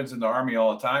this happens in the Army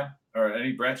all the time or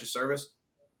any branch of service.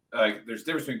 Like there's a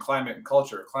difference between climate and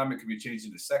culture. Climate can be changed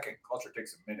in a second. Culture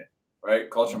takes a minute, right?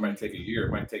 Culture might take a year,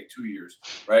 it might take 2 years,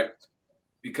 right?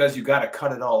 Because you got to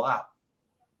cut it all out,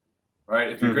 right?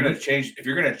 If you're gonna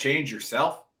change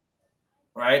yourself,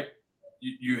 right?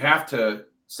 You have to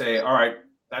say, all right,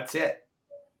 that's it,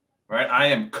 right? I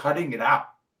am cutting it out.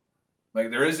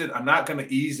 Like I'm not gonna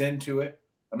ease into it.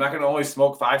 I'm not gonna only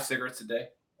smoke 5 cigarettes a day,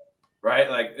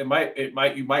 right? Like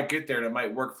you might get there and it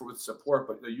might work with support,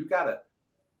 but you gotta.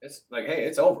 It's like, hey,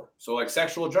 it's over. So like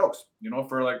sexual jokes, you know,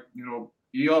 for like, you know,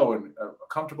 EO and a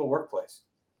comfortable workplace.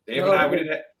 Dave and I,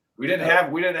 we didn't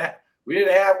have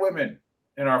women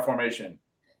in our formation,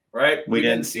 right? We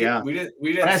didn't.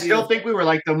 But I still think we were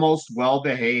like the most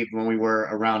well-behaved when we were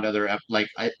around other,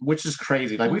 which is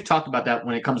crazy. Like we've talked about that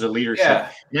when it comes to leadership.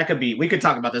 Yeah. We could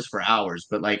talk about this for hours,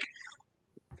 but like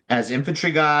as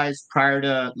infantry guys, prior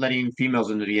to letting females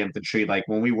into the infantry, like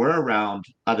when we were around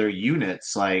other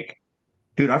units, like,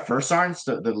 dude, our first sergeants,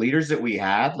 the leaders that we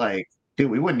had, like, dude,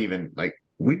 we wouldn't even like.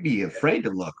 We'd be afraid to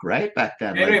look right back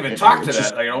then. You don't even talk to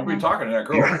that. Like, don't be talking to that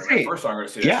girl. Right. First, I'm going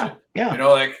to see that shit. Yeah. You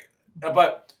know, like,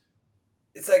 but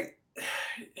it's like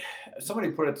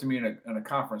somebody put it to me in a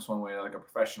conference one way. Like a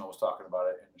professional was talking about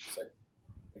it, and it's like,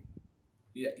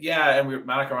 yeah. And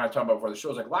Monica and I were talking about before the show.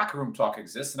 It's like locker room talk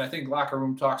exists, and I think locker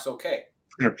room talk's okay,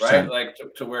 100%. Right? Like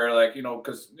to where, like, you know,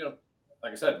 because you know,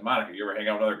 like I said, Monica, you ever hang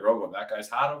out with another girl going, that guy's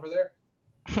hot over there?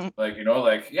 Like, you know,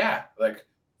 like, yeah, like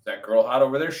that girl hot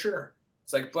over there, sure.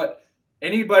 It's like, but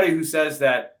anybody who says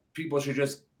that people should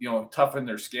just, you know, toughen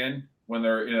their skin when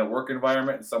they're in a work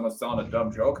environment and someone's telling a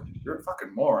dumb joke, you're a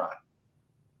fucking moron,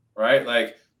 right?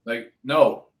 Like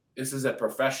no, this is a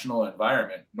professional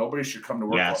environment. Nobody should come to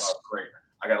work going, oh, great,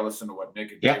 I got to listen to what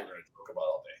Nick and Dave are going to talk about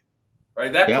all day,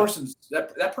 right?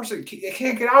 That person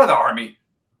can't get out of the Army,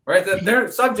 right?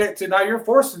 They're subject to, now you're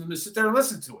forcing them to sit there and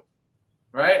listen to it,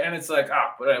 right? And it's like,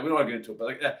 but we don't want to get into it, but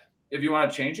like that, if you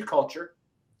want to change your culture,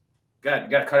 God, you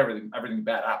got to cut everything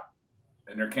bad out,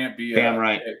 and there can't be damn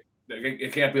right.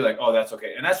 It can't be like, oh, that's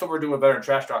okay, and that's what we're doing with Veteran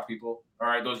Trash Talk people. All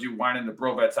right, those of you whining the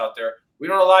bro vets out there, we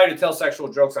don't allow you to tell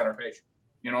sexual jokes on our page.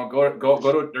 You know, go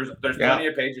to there's plenty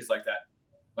of pages like that.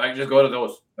 Like just go to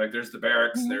those. Like there's the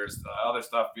barracks, there's the other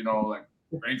stuff. You know, like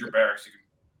Ranger Barracks, you can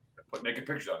put naked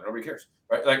pictures on it. Nobody cares,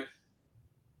 right? Like,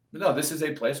 no, this is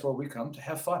a place where we come to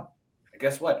have fun. And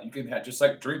guess what? You can have, just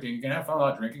like drinking, you can have fun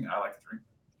without drinking. I like to drink.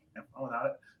 Have fun without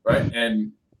it. Right.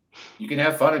 And you can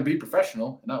have fun and be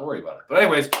professional and not worry about it. But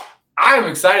anyways, I'm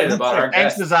excited about our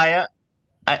guest. Thanks, Isaiah.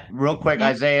 Real quick,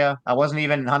 Isaiah, I wasn't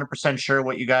even 100% sure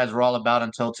what you guys were all about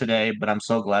until today, but I'm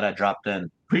so glad I dropped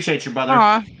in. Appreciate you, brother.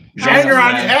 And you're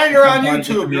on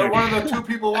YouTube. You're one of the 2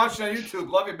 people watching on YouTube.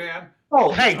 Love you, man.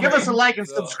 Oh, hey, give us a like and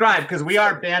subscribe, because we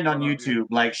are banned on YouTube,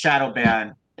 like shadow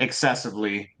ban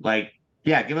excessively. Like,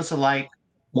 yeah, give us a like,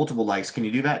 multiple likes. Can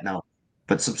you do that? No.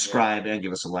 But subscribe and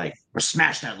give us a like, or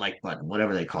smash that like button,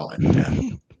 whatever they call it. Yeah.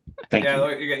 Thank you.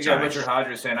 Look, you got Richard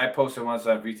Hodges saying, I posted once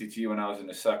on VTT when I was in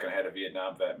the suck and I had a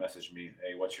Vietnam vet message me,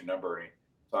 hey, what's your number? And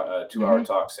 2-hour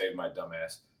talk saved my dumb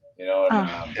ass. You know, and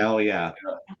hell yeah. You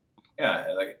know,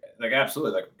 yeah, like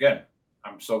absolutely. Like again,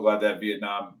 I'm so glad that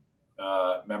Vietnam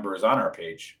member is on our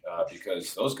page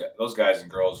because those guys and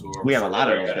girls who are, we have a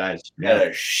lot of those guys. Had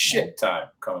a shit time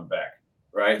coming back,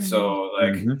 right? Mm-hmm. So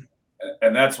like.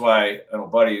 And that's why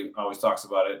Buddy always talks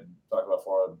about it and talk about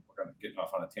forward. We're going to get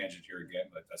off on a tangent here again,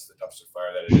 but that's the dumpster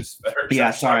fire that it is. Yeah,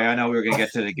 sorry. I know we were going to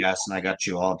get to the guests, and I got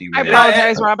you all derailed. I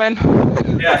apologize, Robin.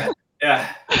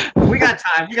 Yeah. We got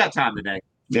time. We got time today.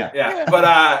 Yeah. But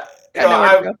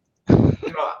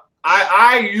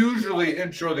I usually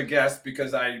intro the guest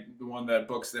because I'm the one that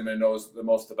books them and knows the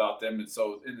most about them, and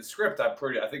so in the script, I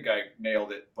think I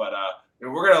nailed it. But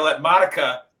we're going to let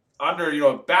Monica.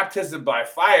 Under baptism by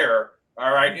fire,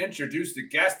 All right, introduce the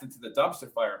guest into the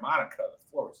dumpster fire, Monica. The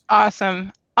floor is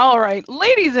Awesome. All right,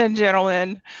 ladies and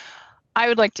gentlemen, I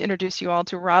would like to introduce you all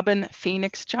to Robin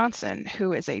Phoenix Johnson,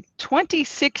 who is a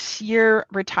 26-year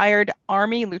retired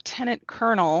Army Lieutenant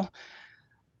Colonel.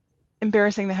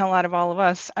 Embarrassing the hell out of all of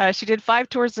us. She did 5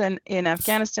 tours in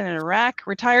Afghanistan and Iraq,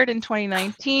 retired in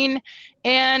 2019,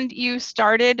 and you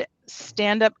started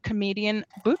stand-up comedian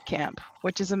boot camp,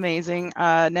 which is amazing.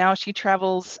 Now she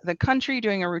travels the country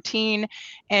doing a routine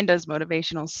and does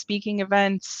motivational speaking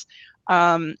events.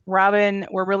 Robin,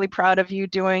 we're really proud of you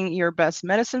doing your Best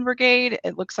Medicine Brigade.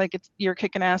 It looks like you're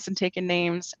kicking ass and taking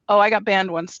names. Oh, I got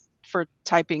banned once for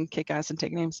typing kick ass and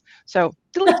take names. So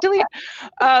delete.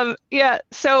 Yeah.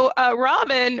 So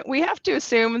Robin, we have to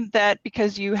assume that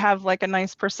because you have like a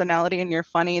nice personality and you're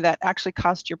funny, that actually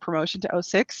cost your promotion to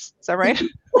 06. Is that right?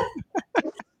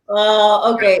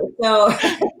 Okay. So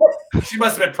she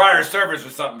must have been prior service or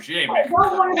something. She ain't making.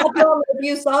 Don't worry about throwing a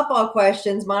few softball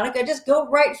questions, Monica. Just go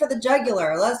right for the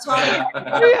jugular. Let's talk.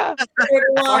 Yeah.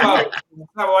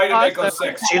 Why did make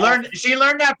 06? She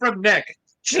learned that from Nick.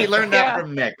 She learned that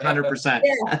from Nick, 100%.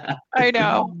 Yeah. I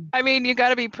know. I mean, you got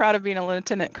to be proud of being a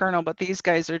lieutenant colonel, but these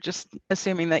guys are just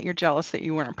assuming that you're jealous that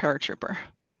you weren't a paratrooper.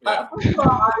 First of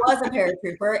all, I was a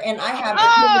paratrooper, and I have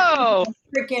Oh,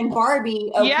 freaking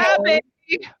Barbie. Okay? yeah, baby.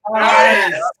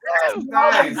 Nice.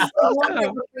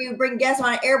 You bring guests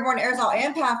on Airborne, Air Assault,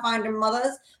 and Pathfinder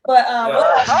mothers, but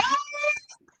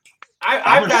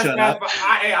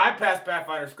I passed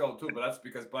Pathfinder Skull too, but that's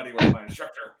because Buddy was my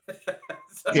instructor.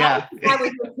 So. Yeah. I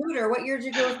was a tutor. What year did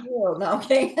you go through? No,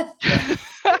 okay.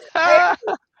 I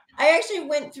actually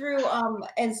went through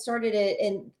and started it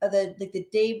in the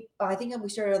day. I think we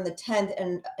started on the 10th,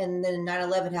 and then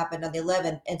 9/11 happened on the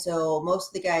 11th, and so most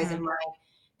of the guys in my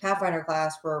Pathfinder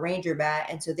class were Ranger Bat,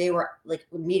 and so they were like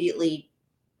immediately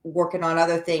working on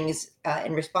other things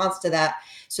in response to that.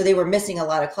 So they were missing a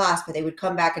lot of class, but they would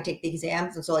come back and take the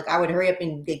exams. And so like I would hurry up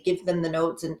and give them the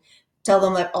notes and tell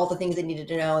them like all the things they needed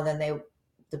to know. And then they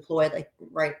deployed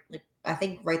I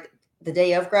think right the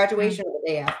day of graduation or the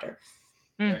day after.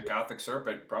 Yeah, Gothic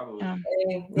Serpent, probably. Yeah.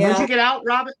 When'd you get out,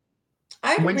 Robin?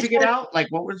 When'd you get out? Like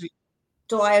what was it?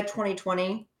 July of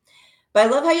 2020. But I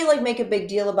love how you like make a big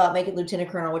deal about making Lieutenant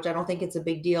Colonel, which I don't think it's a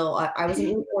big deal. I was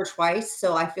in E4 twice,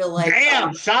 so I feel like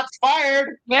damn, shots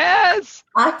fired. Yes.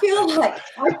 I feel like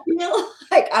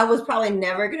I was probably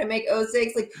never gonna make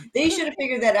 06. Like they should have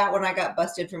figured that out when I got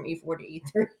busted from E4 to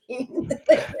E3.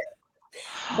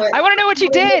 But I want to know what you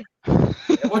did.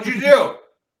 What'd you do?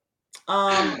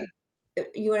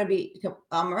 You want to be?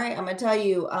 I'm right. I'm gonna tell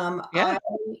you. Yeah.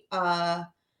 I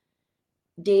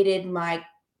dated my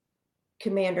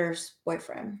commander's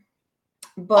boyfriend,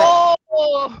 but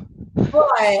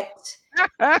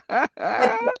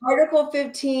Article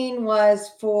 15 was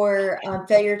for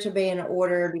failure to obey an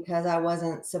order because I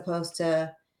wasn't supposed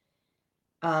to.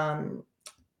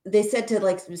 They said to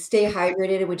like stay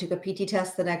hydrated, and we took a PT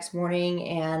test the next morning,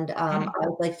 and I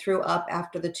like threw up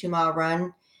after the 2-mile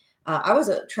run. I was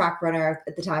a track runner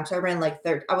at the time, so I ran like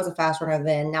third. I was a fast runner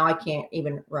then. Now I can't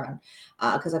even run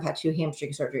because I've had 2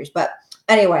 hamstring surgeries. But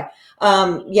anyway,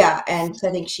 yeah, and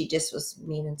I think she just was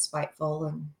mean and spiteful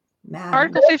and mad.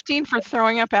 Article 15 for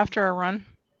throwing up after a run.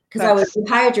 Because I was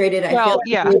dehydrated. I feel like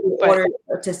yeah, in order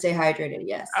to stay hydrated.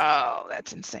 Yes. Oh,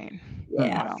 that's insane.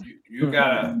 Yeah. Wow. You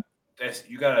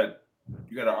got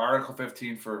an Article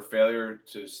 15 for failure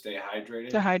to stay hydrated.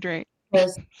 To hydrate. To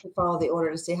follow the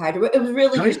order to stay hydrated. It was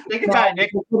really just think about it,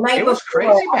 Nick. The night it was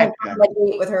crazy back then. Like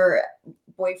with her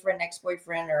boyfriend,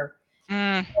 ex-boyfriend, or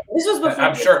this was before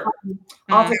I'm sure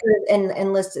officers and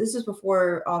enlisted. This was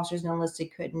before officers and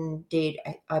enlisted couldn't date,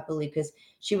 I believe, because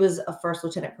she was a first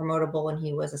lieutenant promotable and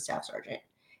he was a staff sergeant,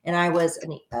 and I was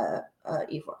an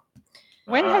E4.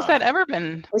 When has that ever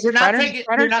been? You're not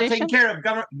taking care of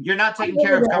government. You're not taking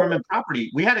care of government property.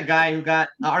 We had a guy who got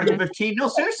Article 15. No,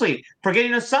 seriously, for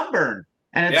getting a sunburn,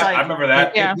 and it's like I remember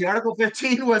that. The Article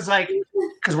 15 was like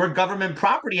because we're government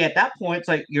property at that point. It's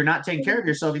like you're not taking care of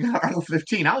yourself. You got Article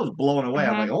 15. I was blown away.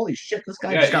 I'm like, holy shit, this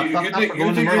guy just got fucked up for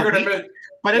going to Myrtle Beach.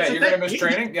 But you're going to miss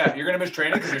training. Yeah, you're going to miss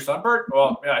training because you're sunburned.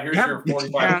 Well, yeah, here's your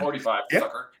 45,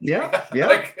 sucker. Yeah.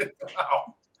 Like,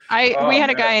 wow. We had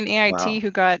a guy in AIT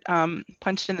who got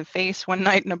punched in the face one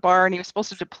night in a bar, and he was supposed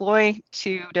to deploy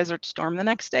to Desert Storm the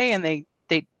next day, and they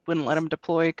wouldn't let him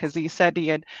deploy because he said he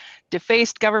had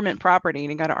defaced government property,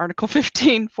 and he got an Article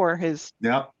 15 for his.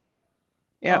 Yep.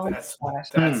 Yeah. That's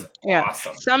awesome.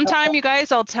 Sometime, you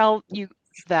guys, I'll tell you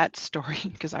that story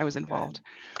because I was involved.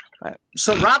 But.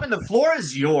 So, Robin, the floor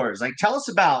is yours. Like, tell us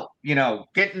about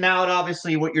getting out.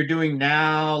 Obviously, what you're doing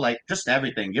now. Like, just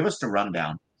everything. Give us the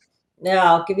rundown. Yeah,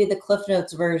 I'll give you the Cliff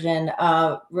Notes version,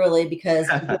 really, because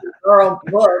girl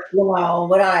book,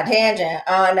 went on a tangent.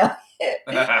 No.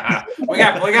 we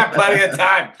got plenty of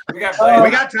time. We got We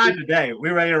plenty. got time today.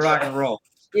 We're ready to rock and roll.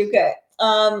 Okay.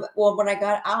 Well, when I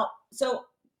got out, so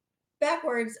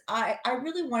backwards, I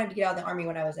really wanted to get out of the Army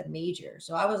when I was a major.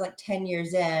 So I was like 10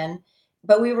 years in,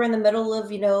 but we were in the middle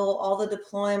of, all the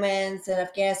deployments in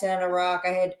Afghanistan and Iraq. I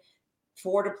had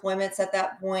 4 deployments at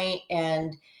that point,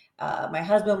 and my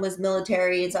husband was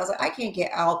military, and so I was like, I can't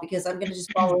get out because I'm going to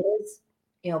just follow his,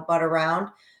 butt around.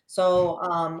 So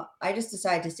I just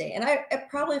decided to stay, and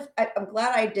I'm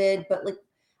glad I did, but like,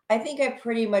 I think I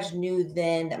pretty much knew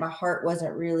then that my heart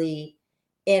wasn't really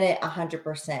in it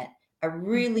 100%. I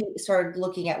really started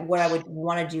looking at what I would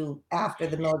want to do after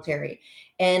the military,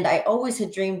 and I always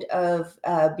had dreamed of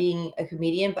being a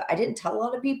comedian, but I didn't tell a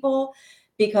lot of people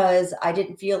because I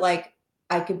didn't feel like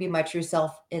I could be my true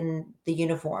self in the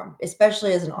uniform,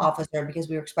 especially as an officer, because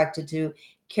we were expected to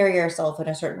carry ourselves in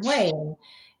a certain way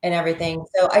and everything.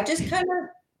 So I just kind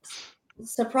of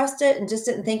suppressed it and just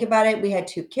didn't think about it. We had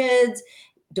 2 kids,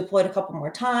 deployed a couple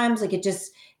more times. Like, it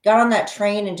just got on that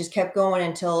train and just kept going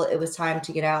until it was time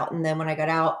to get out. And then when I got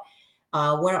out,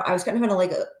 when I was kind of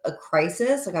in a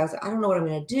crisis, like I was like, I don't know what I'm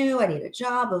going to do. I need a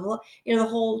job, the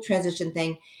whole transition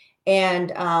thing.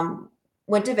 And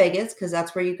went to Vegas because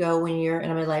that's where you go when you're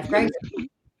in a midlife crisis.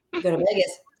 You go to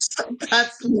Vegas.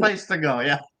 That's the place to go.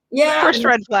 Yeah. Yeah. First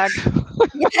red flag.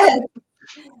 Yes.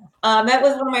 Met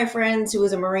with one of my friends who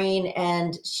was a Marine,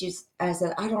 and I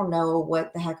said, I don't know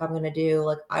what the heck I'm going to do.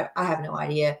 Like, I have no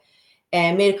idea.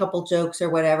 And made a couple jokes or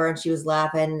whatever. And she was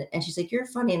laughing, and she's like, you're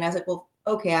funny. And I was like, well,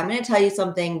 okay, I'm going to tell you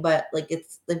something, but like,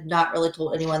 it's like not really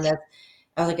told anyone that.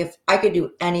 I was like, if I could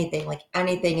do anything, like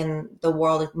anything in the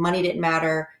world, if money didn't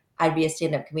matter, I'd be a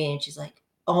stand-up comedian. She's like,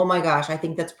 oh my gosh, I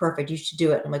think that's perfect. You should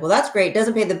do it. I'm like, well, that's great. It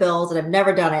doesn't pay the bills, and I've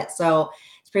never done it. So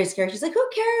it's pretty scary. She's like, who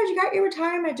cares? You got your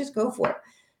retirement. Just go for it.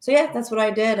 So yeah, that's what I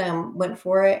did. Went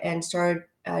for it and started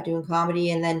doing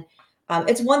comedy. And then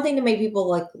it's one thing to make people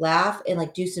like laugh and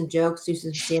like do some jokes, do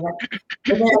some stand-up.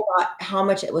 But then I thought how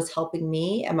much it was helping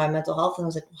me and my mental health. And I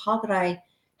was like, well, how can I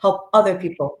help other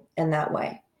people in that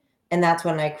way? And that's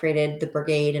when I created the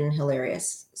Brigade and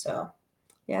Hilarious. So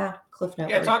yeah, Cliff Note.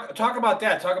 Yeah, talk about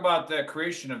that. Talk about the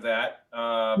creation of that,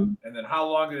 and then how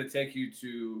long did it take you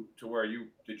to where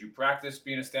did you practice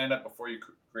being a stand-up before you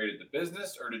created the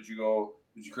business, or did you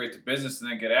create the business and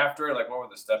then get after it? Like, what were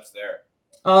the steps there?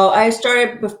 Oh, I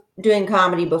started doing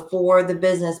comedy before the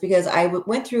business because I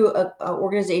went through an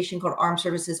organization called Armed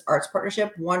Services Arts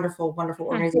Partnership. Wonderful, wonderful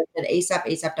organization.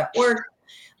 ASAP.org.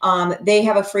 They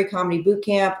have a free comedy boot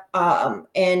camp.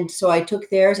 And so I took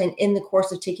theirs, and in the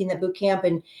course of taking that boot camp,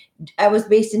 and I was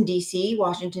based in DC,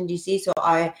 Washington, DC. So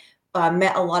I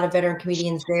met a lot of veteran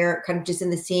comedians there, kind of just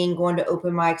in the scene, going to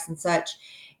open mics and such.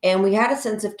 And we had a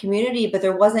sense of community, but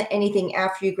there wasn't anything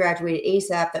after you graduated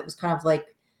ASAP that was kind of like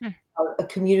a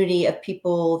community of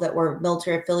people that were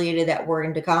military affiliated that were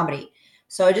into comedy.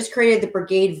 So I just created the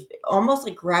Brigade, almost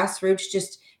like grassroots,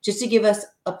 just to give us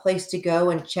a place to go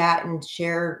and chat and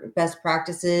share best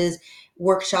practices,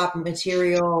 workshop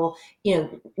material.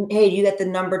 Hey, you get the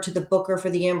number to the booker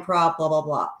for the improv, blah, blah,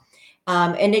 blah.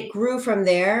 And it grew from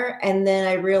there. And then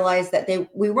I realized that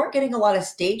we weren't getting a lot of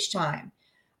stage time.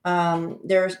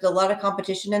 There's a lot of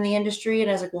competition in the industry. And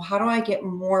I was like, well, how do I get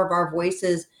more of our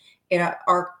voices and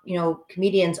our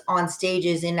comedians on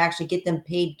stages and actually get them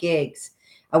paid gigs?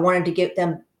 I wanted to get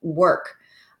them work.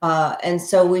 And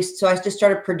so I just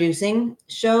started producing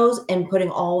shows and putting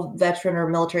all veteran or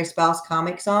military spouse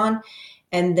comics on.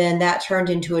 And then that turned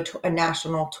into a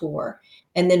national tour.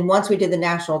 And then once we did the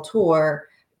national tour,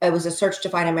 it was a search to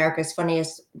find America's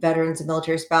funniest veterans and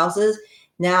military spouses.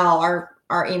 Now our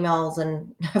emails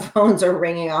and phones are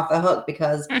ringing off the hook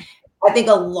because I think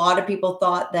a lot of people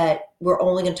thought that we're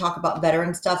only going to talk about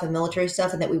veteran stuff and military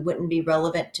stuff and that we wouldn't be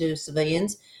relevant to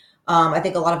civilians. I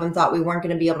think a lot of them thought we weren't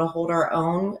going to be able to hold our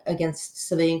own against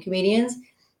civilian comedians.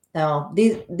 No,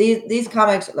 these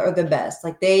comics are the best.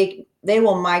 Like they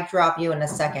will mic drop you in a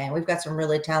second. We've got some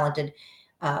really talented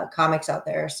comics out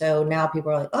there. So now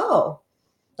people are like, oh,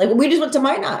 like we just went to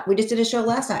Minot. We just did a show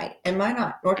last night in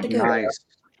Minot, North Dakota. Nice.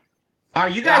 Are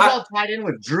you guys all tied in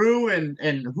with Drew and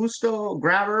Justo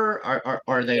Garber? Or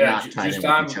are they not tied in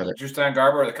with each other? Justin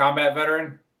Garber, the combat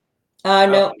veteran?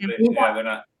 No. They're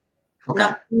not.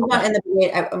 Okay. He's not in the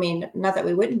Brigade. I mean, not that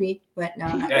we wouldn't be, but no.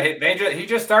 Yeah, he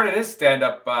just started his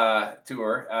stand-up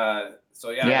tour. So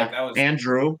yeah, that was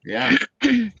Andrew. Yeah,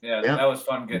 that was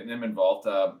fun getting him involved.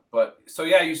 But so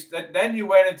yeah, then you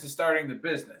went into starting the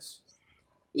business.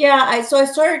 Yeah, so I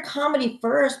started comedy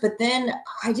first, but then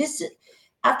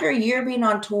after a year being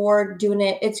on tour, doing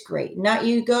it, it's great. Not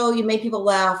you go, you make people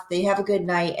laugh, they have a good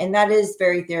night, and that is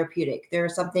very therapeutic.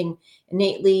 There's something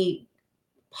innately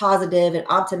positive and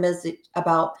optimistic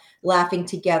about laughing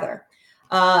together.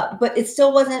 But it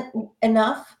still wasn't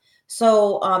enough.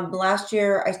 So last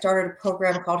year, I started a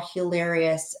program called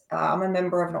Hilarious. I'm a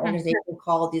member of an organization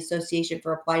called the Association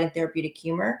for Applied and Therapeutic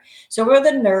Humor. So we're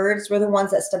the nerds. We're the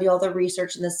ones that study all the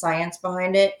research and the science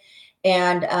behind it.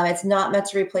 And it's not meant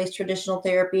to replace traditional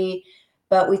therapy.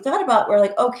 But we thought about, we're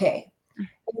like, okay,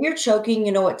 if you're choking,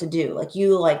 you know what to do. Like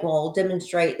you will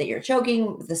demonstrate that you're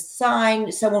choking with a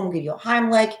sign. Someone will give you a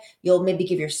Heimlich. You'll maybe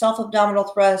give yourself abdominal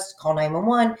thrust, call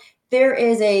 911. There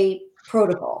is a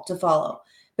protocol to follow.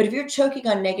 But if you're choking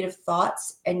on negative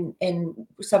thoughts and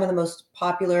some of the most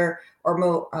popular or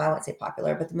I won't say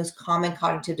popular, but the most common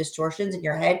cognitive distortions in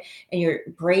your head, and your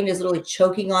brain is literally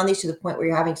choking on these to the point where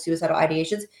you're having suicidal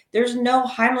ideations, there's no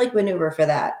Heimlich maneuver for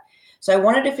that. So I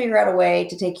wanted to figure out a way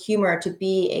to take humor to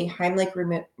be a Heimlich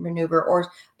maneuver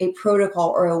or a protocol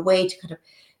or a way to kind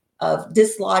of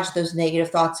dislodge those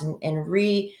negative thoughts and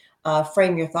reframe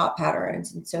your thought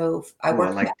patterns. And so I work.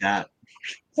 I like that.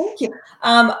 Thank you.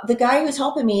 The guy who's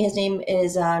helping me, his name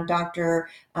is Dr.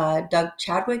 Doug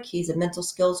Chadwick. He's a mental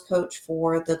skills coach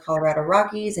for the Colorado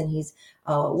Rockies, and he's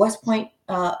a West Point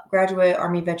graduate,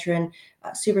 Army veteran,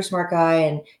 super smart guy.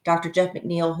 And Dr. Jeff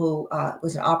McNeil, who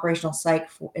was an operational psych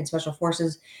in Special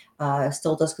Forces,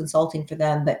 still does consulting for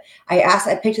them. But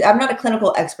I'm not a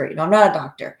clinical expert, I'm not a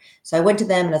doctor. So I went to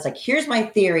them and I was like, here's my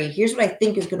theory. Here's what I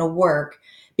think is going to work.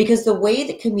 Because the way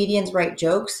that comedians write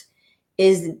jokes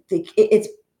is it's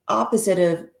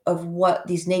opposite of what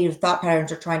these negative thought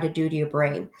patterns are trying to do to your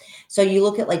brain. So you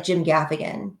look at like Jim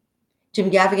Gaffigan. Jim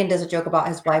Gaffigan does a joke about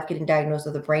his wife getting diagnosed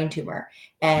with a brain tumor,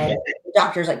 and the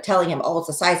doctor's like telling him, "Oh, it's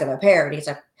the size of a pear," and he's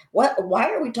like, "What?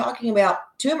 Why are we talking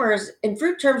about tumors in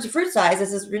terms of fruit size?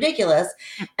 This is ridiculous."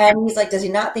 And he's like, "Does he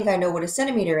not think I know what a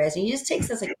centimeter is?" And he just takes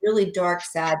this like really dark,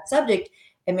 sad subject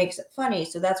and makes it funny.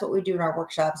 So that's what we do in our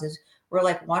workshops is we're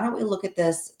like, why don't we look at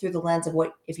this through the lens of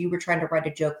what, if you were trying to write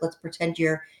a joke, let's pretend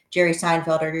you're Jerry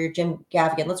Seinfeld or you're Jim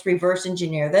Gaffigan. Let's reverse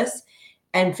engineer this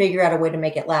and figure out a way to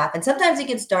make it laugh. And sometimes it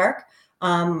gets dark.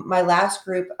 My last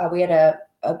group, we had a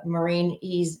Marine.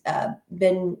 He's I've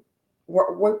been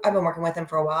working with him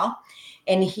for a while,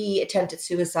 and he attempted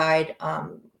suicide.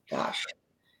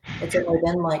 It's only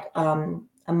been like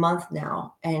a month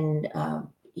now, and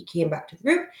he came back to the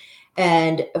group.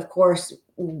 And of course,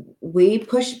 we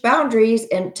pushed boundaries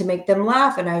and to make them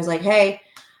laugh. And I was like, hey,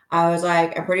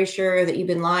 I'm pretty sure that you've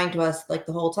been lying to us like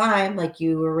the whole time, like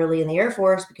you were really in the Air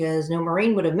Force, because no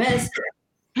Marine would have missed.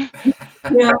 And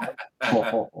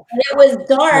it was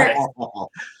dark,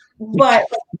 but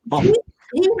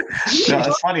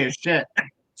it's funny as shit.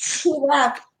 He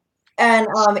laughed. And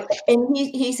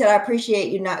he said, I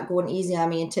appreciate you not going easy on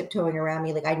me and tiptoeing around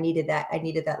me. Like I needed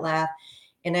that laugh.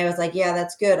 And I was like, yeah,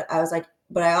 that's good. I was like,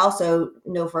 but I also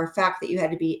know for a fact that you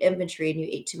had to be infantry and you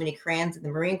ate too many crayons in the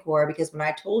Marine Corps, because when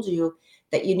I told you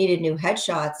that you needed new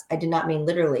headshots, I did not mean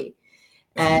literally.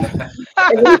 And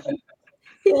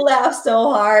he laughed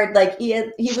so hard. Like he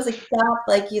was like, stop.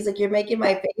 Like, he's like, you're making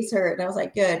my face hurt. And I was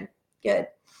like, good. So,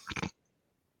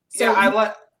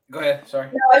 yeah, go ahead. Sorry.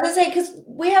 No, I was gonna say, because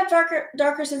we have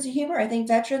darker sense of humor. I think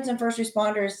veterans and first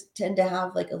responders tend to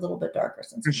have like a little bit darker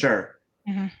sense of humor. Sure.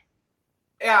 Mm-hmm.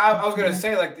 Yeah, I was gonna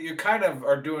say, like, you kind of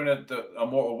are doing it a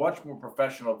much more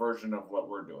professional version of what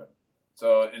we're doing.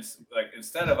 So it's like,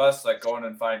 instead of us like going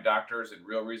and find doctors and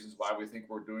real reasons why we think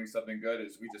we're doing something good,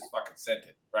 is we just fucking sent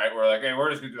it, right? We're like, hey, we're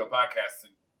just gonna do a podcast,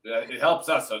 and it helps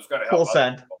us, so it's gotta help. Full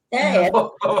send. Yeah.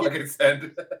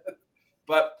 Send.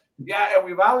 But yeah, and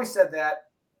we've always said that,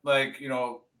 like,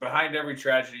 behind every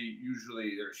tragedy,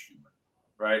 usually there's humor,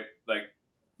 right? Like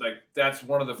that's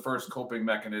one of the first coping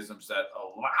mechanisms that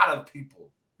a lot of people,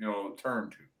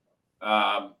 turn to.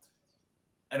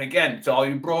 And again, to all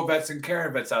you bro vets and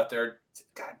Karen vets out there,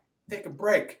 God, take a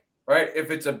break, right? If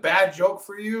it's a bad joke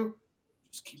for you,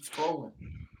 just keep scrolling,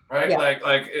 right? Yeah. Like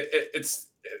it's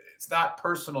not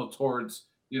personal towards,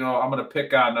 I'm gonna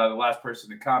pick on the last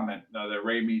person to comment, the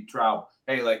Ramy Traub.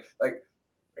 Hey, like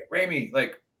Ramy,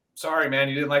 like, sorry, man,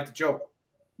 you didn't like the joke,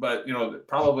 but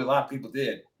probably a lot of people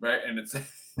did, right? And it's okay.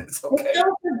 It's so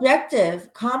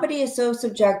subjective. Comedy is so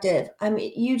subjective. I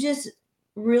mean, you just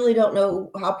really don't know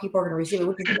how people are going to receive it,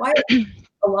 which is why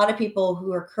a lot of people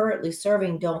who are currently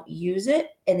serving don't use it,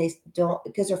 and they don't,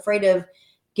 because they're afraid of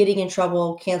getting in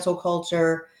trouble, cancel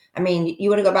culture. I mean, you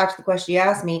want to go back to the question you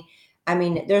asked me. I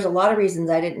mean, there's a lot of reasons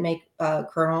I didn't make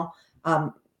Colonel.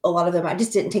 A lot of them, I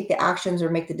just didn't take the actions or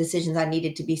make the decisions I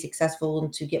needed to be successful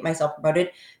and to get myself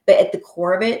promoted. But at the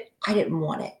core of it, I didn't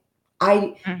want it.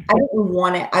 I didn't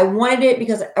want it. I wanted it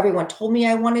because everyone told me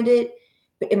I wanted it,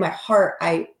 but in my heart,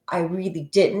 I really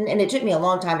didn't. And it took me a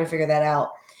long time to figure that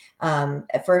out.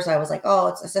 At first I was like, oh,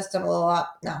 it's a system, blah, blah,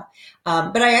 blah.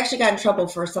 No. But I actually got in trouble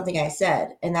for something I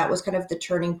said. And that was kind of the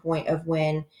turning point of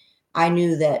when I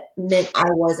knew that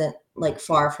I wasn't like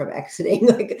far from exiting.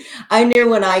 Like I knew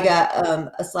when I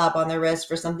got a slap on the wrist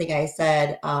for something I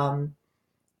said. And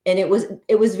it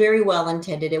was very well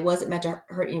intended. It wasn't meant to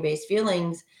hurt anybody's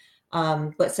feelings.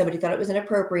 But somebody thought it was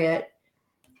inappropriate.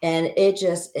 And it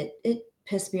just, it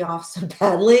pissed me off so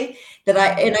badly that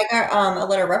I got a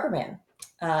letter of reprimand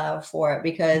for it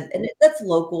because, and that's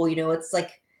local, you know, it's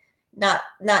like not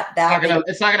that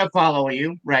it's not gonna follow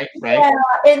you, right? Yeah,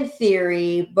 in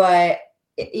theory, but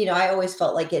you know, I always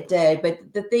felt like it did. But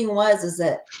the thing is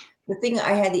that the thing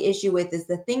I had the issue with is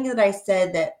the thing that I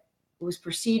said that was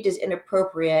perceived as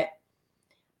inappropriate.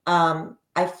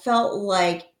 I felt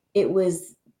like it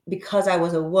was because I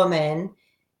was a woman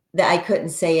that I couldn't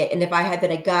say it, and if I had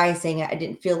been a guy saying it, I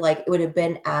didn't feel like it would have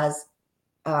been as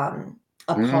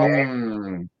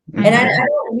appalling. And I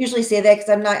don't usually say that because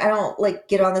I don't like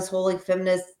get on this whole like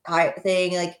feminist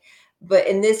thing. Like, but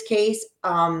in this case,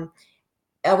 I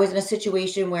was in a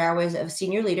situation where I was a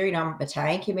senior leader, you know, I'm a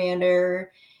battalion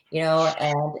commander, you know,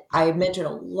 and I mentored a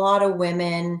lot of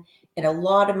women, and a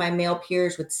lot of my male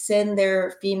peers would send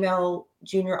their female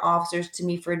junior officers to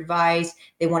me for advice.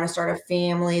 They want to start a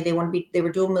family. They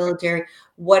were dual military,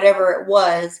 whatever it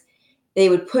was, they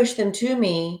would push them to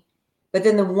me. But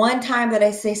then the one time that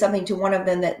I say something to one of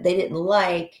them that they didn't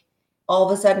like, all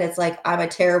of a sudden it's like, I'm a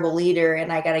terrible leader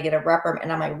and I got to get a reprimand.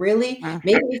 And I'm like, really?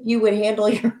 Maybe if you would handle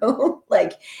your own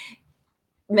like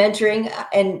mentoring.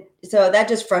 And so that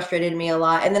just frustrated me a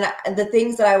lot. And then the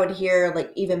things that I would hear,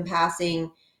 like even past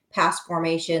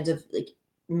formations of like,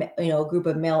 you know, a group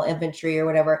of male infantry or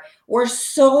whatever, were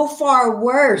so far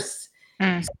worse.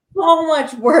 So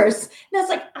much worse. And it's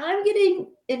like, I'm getting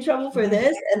in trouble for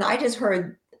this. And I just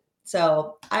heard.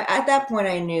 So at that point,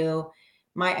 I knew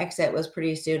my exit was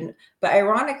pretty soon. But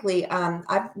ironically,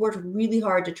 I've worked really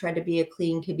hard to try to be a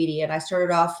clean comedian. I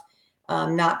started off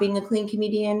not being a clean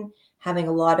comedian, having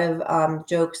a lot of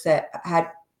jokes that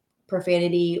had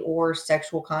profanity or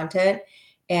sexual content.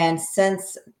 And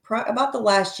since about the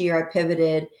last year, I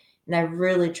pivoted and I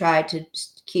really tried to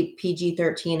keep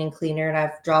PG-13 and cleaner. And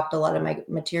I've dropped a lot of my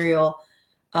material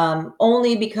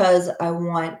only because I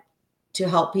want to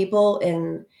help people,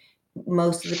 and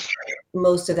most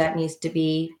of that needs to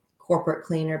be corporate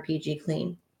clean or PG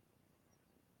clean.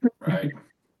 Right.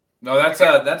 No, that's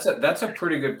a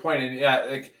pretty good point. And yeah,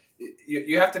 like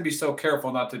you have to be so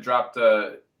careful not to drop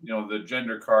the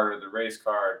gender card or the race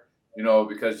card, you know,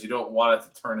 because you don't want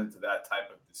it to turn into that type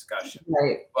of discussion.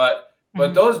 Right. But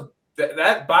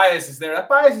that bias is there. That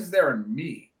bias is there in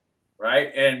me, right?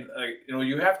 And you know,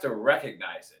 you have to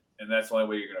recognize it. And that's the only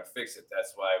way you're going to fix it.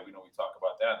 That's why we talk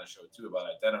about that on the show too, about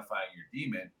identifying your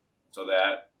demon so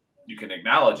that you can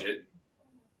acknowledge it,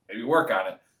 maybe work on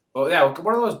it. But yeah,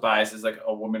 one of those biases, like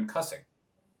a woman cussing,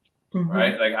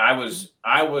 right? Like I was,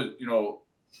 you know,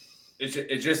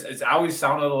 it's always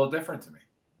sounded a little different to me,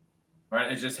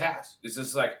 right? It just has. It's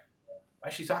just like, why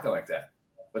is she talking like that?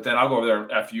 But then I'll go over there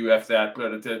and F you, F that,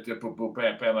 bam, bam.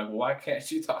 Like, well, why can't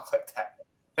she talk like that?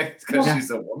 It's because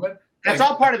she's a woman. That's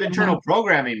all part of internal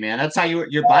programming, man. That's how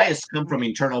your bias come from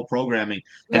internal programming.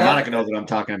 And Monica knows what I'm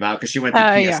talking about because she went through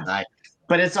PSI. Yeah.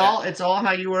 But it's all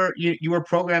how you were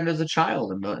programmed as a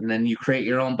child, and then you create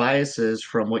your own biases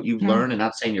from what you've learned. And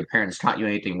not saying your parents taught you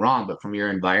anything wrong, but from your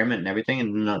environment and everything.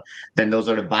 And then those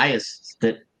are the biases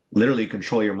that literally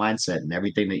control your mindset and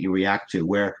everything that you react to.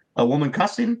 Where a woman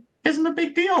cussing isn't a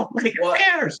big deal. Like, who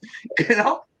cares? You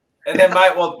know. And then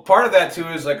part of that too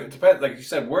is like, it depends, like you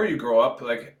said, where you grow up,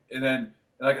 like, and then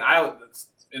like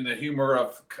in the humor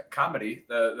of comedy,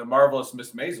 the marvelous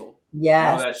Miss Maisel.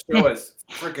 Yeah, you know, that show is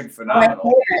freaking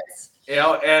phenomenal. You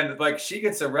know, and like she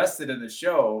gets arrested in the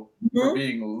show for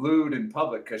being lewd in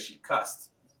public because she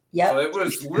cussed. Yeah, so it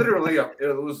was literally a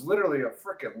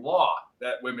freaking law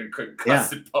that women couldn't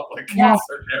cuss in public in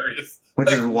certain areas,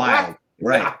 which is wild,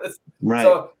 right? Right.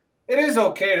 So it is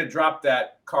okay to drop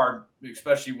that card,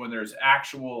 especially when there's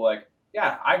actual like,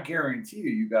 yeah, I guarantee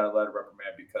you got a letter of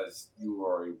reprimand because you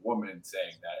are a woman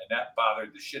saying that, and that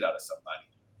bothered the shit out of somebody.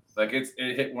 Like it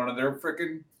hit one of their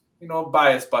freaking, you know,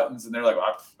 bias buttons, and they're like, well,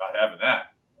 I'm not having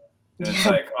that. And it's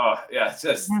like, oh yeah, it's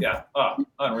just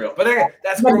unreal. But again,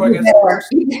 that's growing as a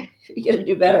person. You got to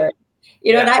do better.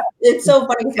 You know, and it's so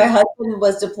funny because my husband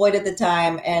was deployed at the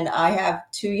time, and I have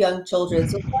 2 young children,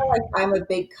 so it's not like I'm a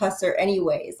big cusser,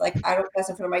 anyways. Like I don't cuss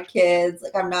in front of my kids.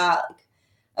 Like I'm not like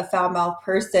a foul-mouthed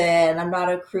person. I'm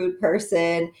not a crude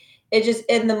person. it just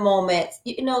in the moment,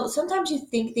 sometimes you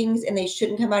think things and they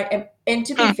shouldn't come out. And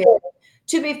to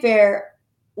be fair,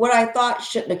 what I thought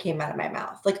shouldn't have came out of my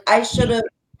mouth. Like I should have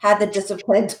had the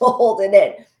discipline to hold it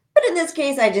in. But in this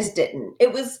case, I just didn't.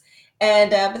 It was, but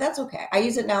that's okay. I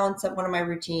use it now in one of my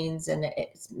routines, and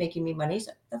it's making me money,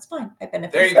 so that's fine. I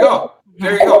benefit. There you go.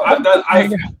 There you go. I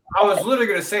was literally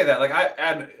going to say that. Like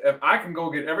if I can go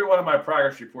get every one of my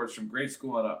progress reports from grade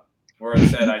school and up, where it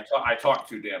said I talk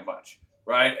too damn much,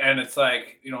 right? And it's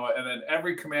like, and then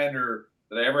every commander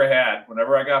that I ever had,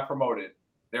 whenever I got promoted,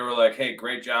 they were like, "Hey,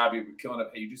 great job, you've been killing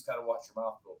it. Hey, you just got to watch your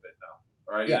mouth a little bit now."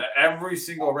 All right. Yeah. Every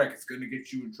single rank, it's going to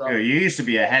get you in trouble. Dude, you used to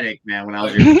be a headache, man, when I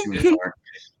was your platoon sergeant.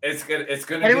 It's good. It's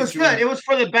good. It was good. It was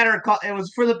for the better. It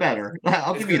was for the better.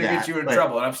 I'll give you that. Get you in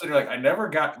trouble. And I'm sitting like, I never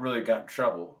really got in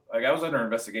trouble. Like I was under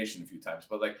investigation a few times,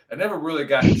 but like I never really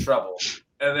got in trouble.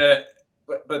 And then,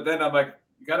 but then I'm like,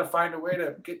 you got to find a way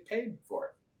to get paid for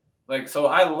it. Like, so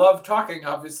I love talking,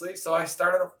 obviously. So I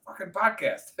started a fucking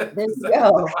podcast. There you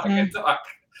go. Talk.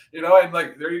 And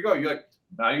like, there you go. You're like,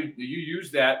 now you use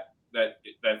that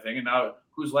thing, and now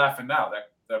who's laughing now?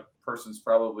 That person's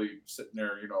probably sitting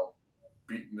there,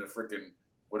 beating the freaking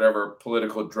whatever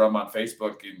political drum on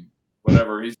Facebook and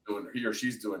whatever he or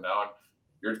she's doing now, and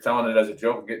you're telling it as a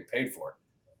joke and getting paid for it.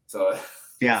 So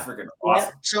yeah, freaking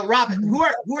awesome. So Robin, who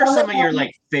are some of your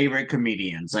like favorite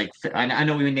comedians? Like I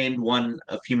know we named one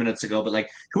a few minutes ago, but like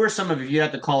who are some of, if you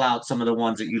had to call out some of the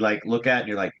ones that you like look at and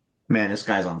you're like, man, this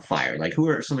guy's on fire. Like who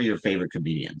are some of your favorite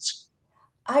comedians?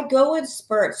 I go in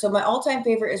spurts. So my all-time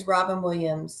favorite is Robin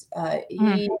Williams.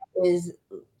 He is,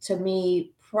 to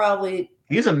me, probably.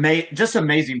 He's just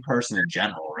amazing person in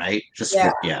general, right? Just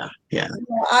yeah.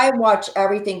 I watch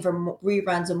everything from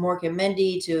reruns of Mork and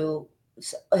Mindy to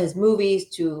his movies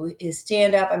to his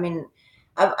stand-up. I mean,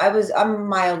 I'm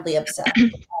mildly obsessed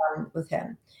with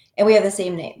him, and we have the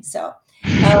same name. So,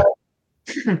 so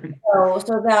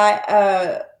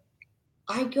that.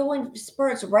 I go in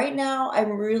spurts. Right now,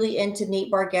 I'm really into Nate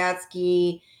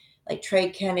Bargatze, like Trey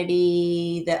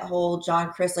Kennedy, that whole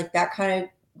John Chris, like that kind of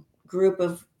group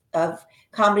of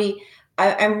comedy.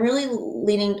 I'm really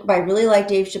leaning. I really like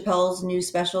Dave Chappelle's new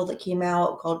special that came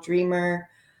out called Dreamer.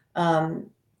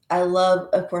 I love,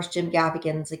 of course, Jim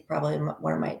Gaffigan's like probably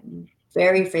one of my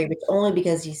very favorites, only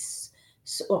because he's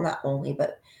not only,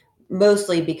 but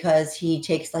mostly because he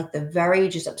takes like the very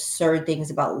just absurd things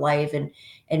about life and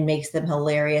makes them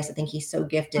hilarious. I think he's so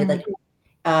gifted. Like,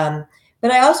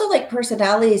 but I also like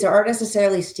personalities that aren't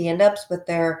necessarily stand-ups, but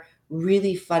they're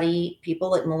really funny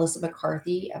people, like Melissa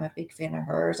McCarthy. I'm a big fan of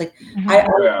hers. Like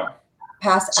I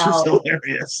pass out. She's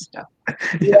hilarious.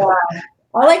 Yeah.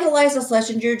 I like Eliza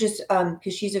Schlesinger just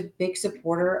because she's a big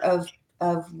supporter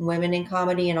of women in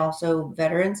comedy and also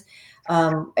veterans.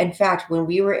 In fact, when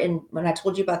I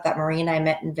told you about that Marine I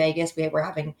met in Vegas, we were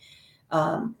having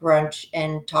brunch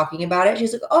and talking about it.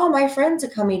 She's like, "Oh, my friend's a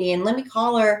comedian. Let me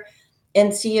call her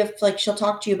and see if like she'll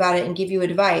talk to you about it and give you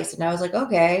advice." And I was like,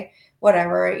 "Okay,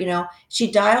 whatever." She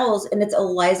dials and it's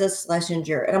Eliza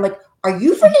Schlesinger, and I'm like, "Are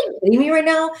you freaking kidding me right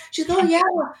now?" She's like, "Oh yeah,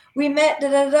 we met. Da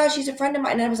da da. She's a friend of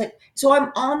mine." And I was like, so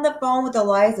I'm on the phone with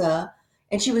Eliza.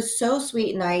 And she was so sweet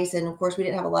and nice. And of course, we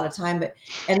didn't have a lot of time,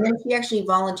 and then she actually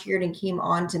volunteered and came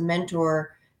on to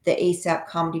mentor the ASAP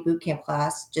Comedy Bootcamp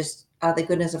class, just out of the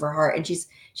goodness of her heart. And she's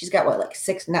got like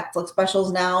 6 Netflix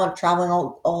specials now and traveling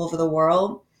all over the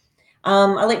world.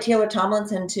 I like Taylor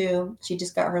Tomlinson too. She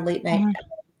just got her late night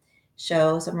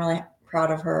show. So I'm really proud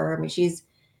of her. I mean, she's,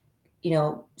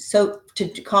 so to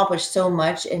accomplish so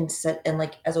much and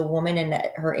like as a woman and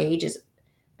at her age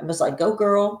I'm just like, go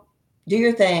girl, do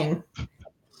your thing.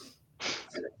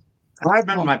 I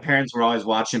remember my parents were always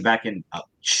watching back in the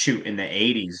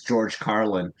 80s, George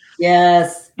Carlin.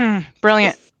 Yes.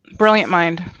 Brilliant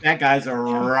mind. That guy's a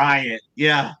riot.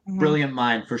 Yeah. Brilliant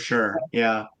mind for sure.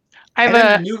 Yeah. I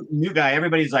have a new guy.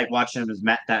 Everybody's like watching him as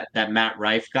that Matt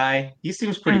Rife guy. He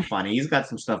seems pretty funny. He's got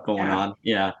some stuff going on.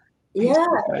 Yeah.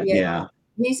 Yeah.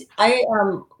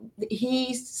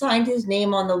 He signed his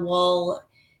name on the wall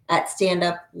at Stand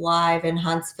Up Live in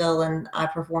Huntsville, and I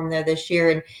performed there this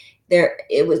year. And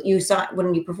you sign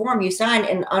when you perform, you sign,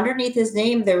 and underneath his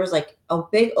name there was like a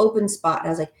big open spot. And I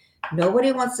was like,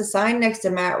 nobody wants to sign next to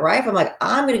Matt Rife. I'm like,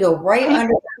 I'm gonna go right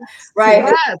under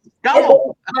Rife. Yes,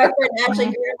 go. My friend Ashley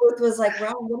Greenwood was like,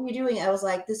 Ron, what are you doing? I was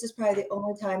like, this is probably the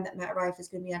only time that Matt Rife is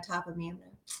gonna be on top of me.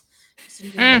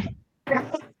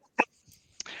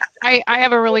 I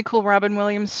have a really cool Robin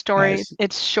Williams story. Nice.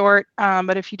 It's short,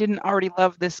 but if you didn't already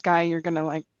love this guy, you're gonna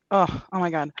like, oh my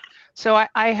god. So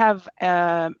I have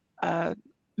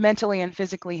mentally and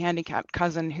physically handicapped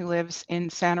cousin who lives in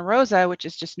Santa Rosa, which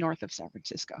is just north of San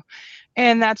Francisco.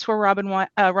 And that's where Robin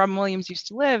Williams used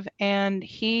to live. And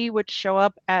he would show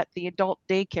up at the adult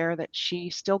daycare that she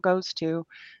still goes to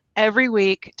every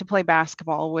week to play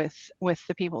basketball with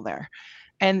the people there.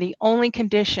 And the only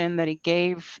condition that he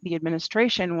gave the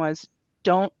administration was,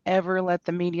 don't ever let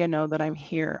the media know that I'm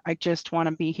here. I just want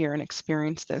to be here and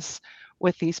experience this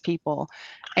with these people.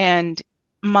 And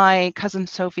my cousin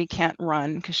Sophie can't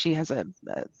run because she has a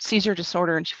seizure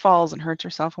disorder and she falls and hurts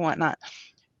herself and whatnot.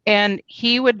 And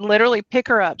he would literally pick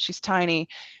her up, she's tiny,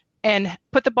 and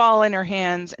put the ball in her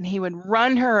hands, and he would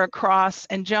run her across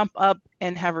and jump up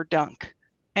and have her dunk.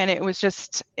 And it was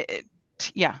just,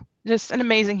 just an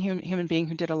amazing human being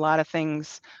who did a lot of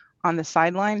things on the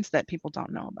sidelines that people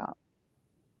don't know about.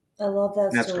 I love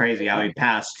that. That's crazy how he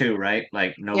passed too, right?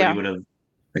 Like nobody would have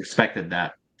expected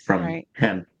that from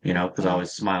him, because I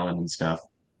was smiling and stuff.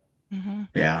 Mm-hmm.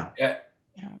 Yeah.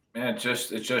 Man, it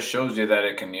just shows you that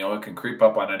it can creep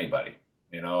up on anybody,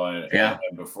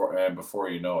 and before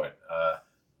you know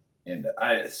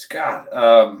it. Scott,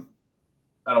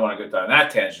 I don't want to go down that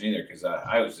tangent either, because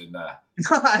I was in.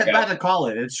 I'm about to call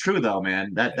it. It's true though,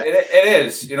 man. It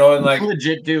is, and like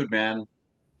legit dude, man.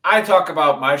 I talk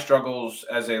about my struggles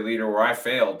as a leader where I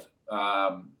failed,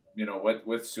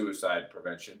 with suicide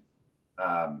prevention.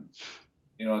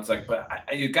 It's like, but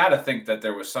you got to think that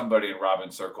there was somebody in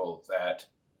Robin's circle that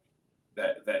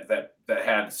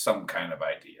had some kind of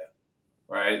idea,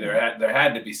 right? There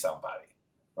had to be somebody,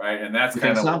 right? And that's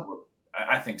kind of what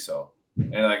I think so.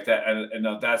 And like that, and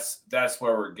that's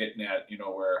where we're getting at,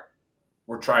 where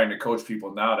we're trying to coach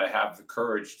people now to have the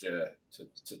courage to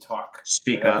talk,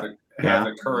 speak up, have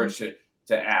the courage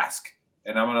to ask.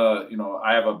 And I'm gonna,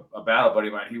 I have a battle buddy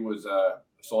of mine. He was a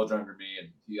soldier under me, and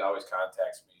he always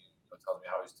contacts me, tells me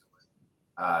how he's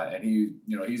doing. And he,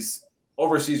 he's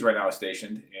overseas right now,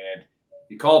 stationed, and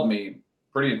he called me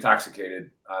pretty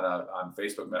intoxicated on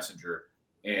Facebook Messenger,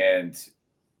 and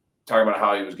talking about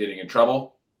how he was getting in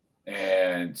trouble,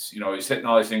 and he's hitting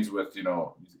all these things with,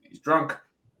 he's drunk,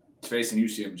 he's facing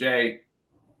UCMJ,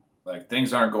 like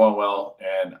things aren't going well,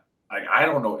 and like I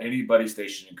don't know anybody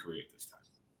stationed in Korea at this time.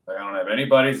 Like I don't have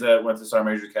anybody that went to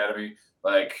Sergeant Major Academy,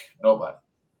 like nobody.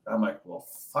 And I'm like, well,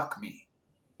 fuck me.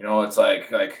 It's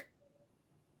like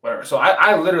whatever. So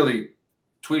I literally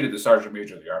tweeted the Sergeant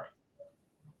Major of the Army.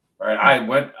 Right. I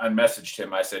went and messaged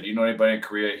him. I said, you know anybody in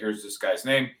Korea? Here's this guy's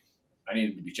name. I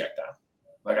need him to be checked on.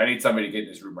 Like I need somebody to get in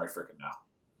his room right freaking now.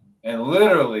 And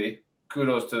literally,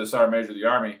 kudos to the Sergeant Major of the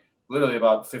Army. Literally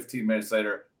about 15 minutes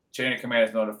later, chain of command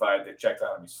is notified. They checked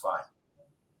on him. He's fine.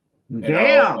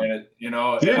 Damn. You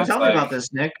didn't tell me about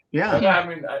this, Nick. Yeah. I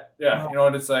mean,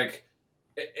 and it's like,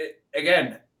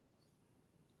 again,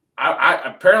 I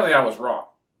apparently I was wrong,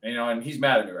 and he's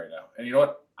mad at me right now. And you know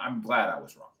what? I'm glad I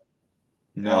was wrong.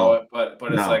 No, but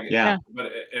it's like,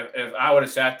 but if I would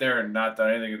have sat there and not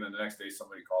done anything, and then the next day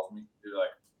somebody calls me, you're like,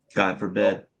 God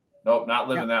forbid. Nope, not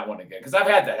living that one again. Because I've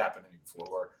had that happen to me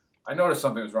before, where I noticed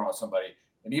something was wrong with somebody,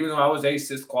 and even though I was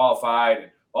ACIS qualified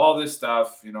and all this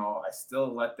stuff, I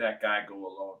still let that guy go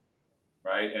alone,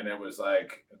 right? And it was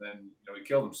like, and then he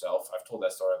killed himself. I've told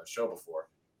that story on the show before,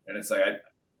 and it's like,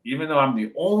 even though I'm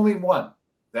the only one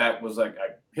that was like, I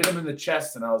hit him in the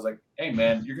chest, and I was like, hey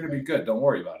man, you're gonna be good. Don't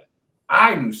worry about it.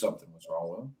 I knew something was wrong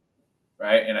with him,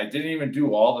 right? And I didn't even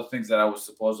do all the things that I was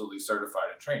supposedly certified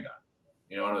and trained on.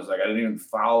 And it was like I didn't even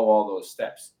follow all those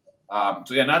steps.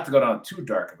 So yeah, not to go down too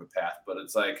dark of a path, but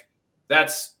it's like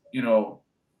that's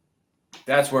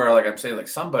where, like I'm saying, like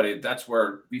somebody, that's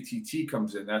where BTT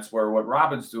comes in. That's where what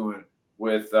Robin's doing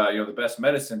with the Best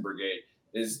Medicine Brigade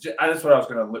is. That's what I was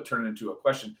going to turn into a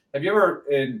question. Have you ever,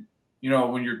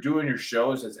 when you're doing your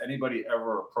shows, has anybody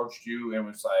ever approached you and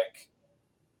was like,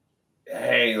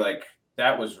 hey, like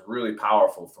that was really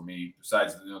powerful for me,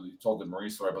 besides you told the Marine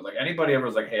story, but like anybody ever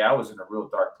was like, hey, I was in a real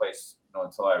dark place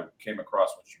until I came across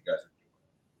what you guys are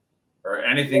doing, or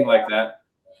anything like that?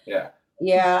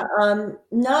 Yeah,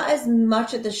 not as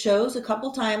much at the shows. A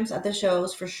couple times at the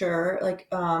shows for sure, like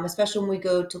especially when we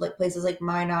go to like places like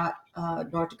Minot,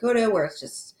 North Dakota, where it's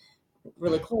just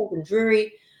really cold and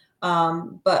dreary,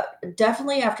 but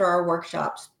definitely after our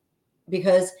workshops,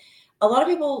 because a lot of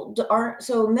people aren't.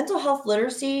 So mental health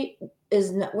literacy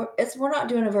is not, we're not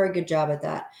doing a very good job at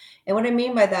that. And what I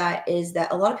mean by that is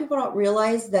that a lot of people don't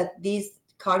realize that these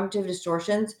cognitive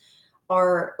distortions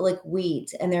are like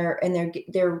weeds, and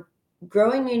they're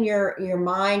growing in your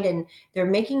mind, and they're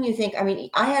making you think. I mean,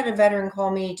 I had a veteran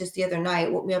call me just the other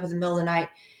night, woke me up in the middle of the night,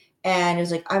 and it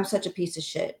was like, I'm such a piece of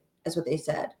shit. That's what they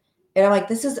said. And I'm like,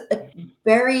 this is a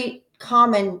very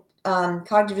common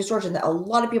cognitive distortion that a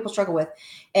lot of people struggle with.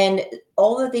 And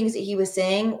all the things that he was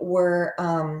saying were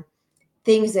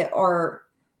things that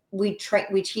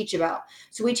we teach about.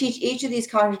 So we teach each of these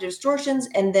cognitive distortions,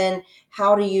 and then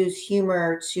how to use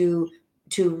humor to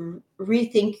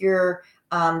rethink your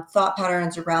thought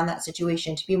patterns around that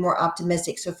situation to be more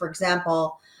optimistic. So for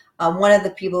example, one of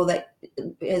the people that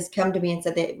has come to me and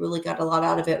said they really got a lot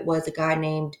out of it was a guy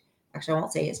named, actually I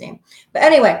won't say his name, but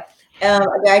anyway, a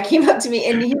guy came up to me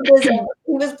and he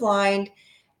was blind,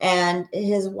 and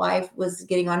his wife was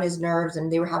getting on his nerves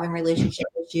and they were having relationship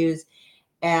issues.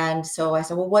 And so I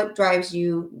said, well, what drives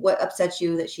you? What upsets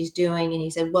you that she's doing? And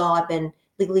he said, well, I've been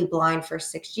legally blind for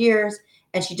 6 years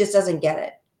and she just doesn't get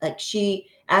it. Like, she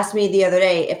asked me the other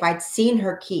day if I'd seen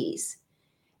her keys.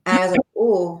 And I was like,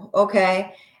 oh,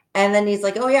 okay. And then he's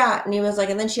like, oh yeah. And he was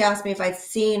like, and then she asked me if I'd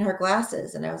seen her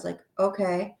glasses. And I was like,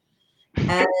 okay.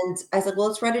 And I said, well,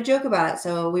 let's write a joke about it.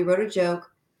 So we wrote a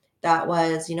joke that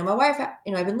was, my wife,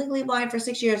 I've been legally blind for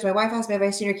 6 years. My wife asked me if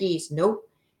I've seen her keys. Nope.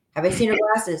 Have I seen her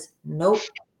glasses? Nope.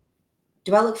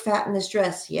 Do I look fat in this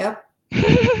dress? Yep.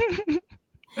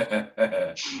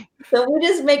 So we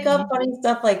just make up funny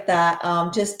stuff like that,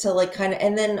 just to like kind of,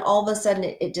 and then all of a sudden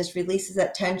it just releases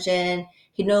that tension.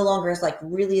 He no longer is like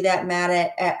really that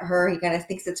mad at her. He kind of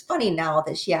thinks it's funny now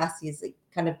that she asks these like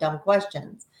kind of dumb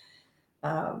questions.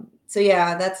 So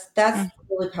yeah, that's a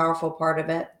really powerful part of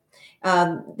it.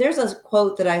 There's a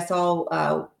quote that I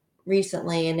saw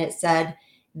recently, and it said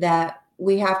that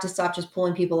we have to stop just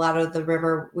pulling people out of the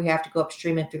river. We have to go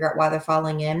upstream and figure out why they're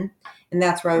falling in. And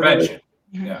that's where I really,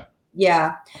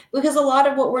 yeah, because a lot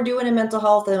of what we're doing in mental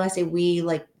health, and I say we,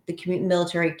 like the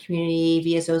military community,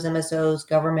 VSOs, MSOs,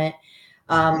 government,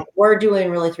 we're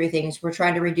doing really 3 things. We're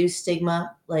trying to reduce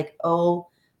stigma, like,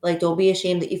 don't be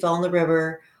ashamed that you fell in the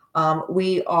river.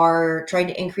 We are trying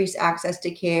to increase access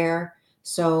to care.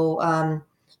 So,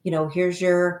 here's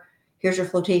your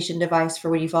flotation device for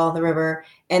when you fall in the river.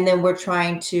 And then we're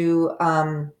trying to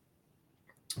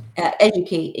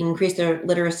educate and increase their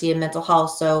literacy in mental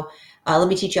health. So let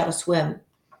me teach you how to swim,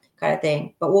 kind of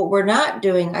thing. But what we're not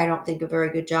doing, I don't think a very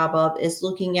good job of, is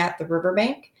looking at the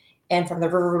riverbank, and from the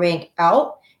riverbank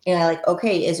out, and like,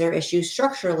 okay, is there issues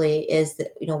structurally? Is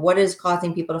that, what is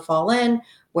causing people to fall in?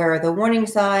 Where are the warning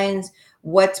signs?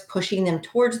 What's pushing them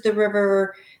towards the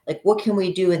river? Like, what can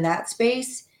we do in that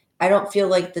space? I don't feel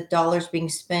like the dollars being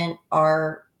spent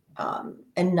are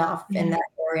enough in that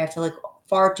area. I feel like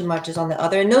far too much is on the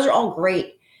other, and those are all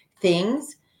great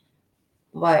things,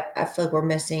 but I feel like we're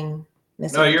missing.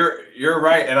 No, you're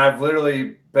right. And I've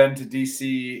literally been to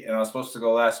DC, and I was supposed to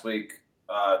go last week,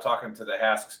 talking to the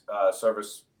HASC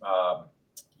service,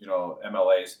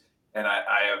 MLAs, and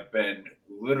I have been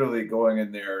literally going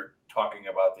in there talking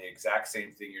about the exact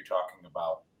same thing you're talking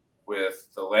about with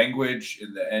the language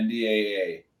in the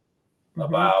NDAA.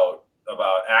 About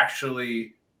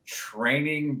actually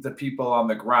training the people on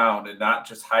the ground and not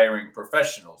just hiring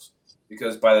professionals,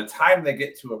 because by the time they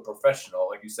get to a professional,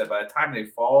 like you said, by the time they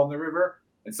fall in the river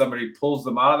and somebody pulls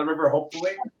them out of the river,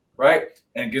 hopefully, right,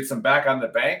 and gets them back on the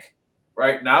bank,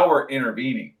 right, now we're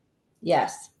intervening.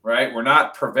 Yes. Right, we're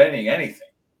not preventing anything.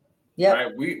 Yeah.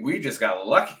 Right, we just got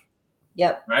lucky.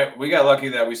 Yep. Right, we got lucky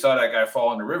that we saw that guy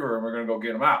fall in the river and we're going to go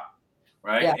get him out.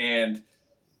 Right, yeah. And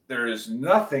there is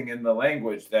nothing in the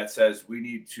language that says we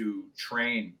need to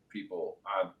train people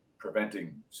on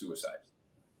preventing suicide.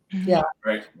 Yeah.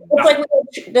 Right. It's like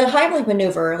the Heimlich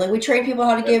maneuver. Like, we train people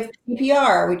how to give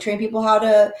CPR. We train people how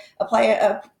to apply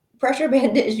a pressure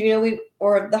bandage,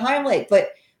 or the Heimlich.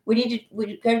 But we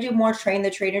got to do more train the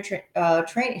trainer training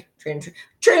for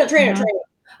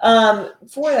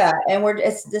that. And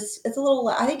it's a little,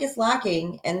 I think it's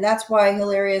lacking, and that's why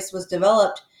Hilarious was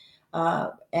developed.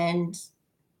 And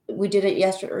we did it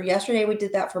yesterday. We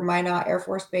did that for Minot Air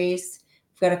Force Base.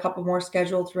 We've got a couple more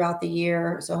scheduled throughout the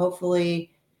year. So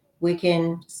hopefully we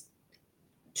can,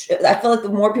 I feel like the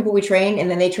more people we train and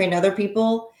then they train other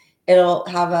people, it'll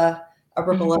have a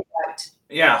ripple effect.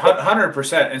 Yeah,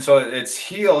 100%. And so it's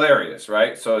Hilarious,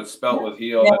 right? So it's spelled with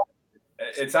heel. Yeah.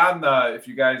 It's on the, if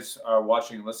you guys are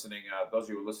watching and listening, those of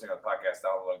you who are listening on the podcast,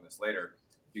 downloading this later,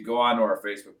 if you go on to our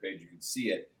Facebook page, you can see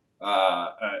it.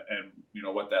 And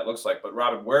what that looks like. But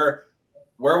Robin, where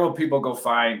will people go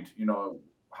find,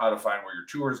 how to find where your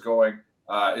tour is going?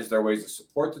 Is there ways to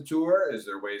support the tour? Is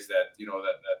there ways that,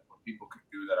 that people can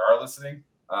do that are listening?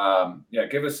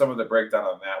 Give us some of the breakdown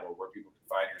on that, where people can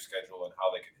find your schedule and how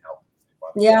they can help.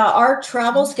 Yeah, our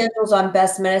travel schedule is on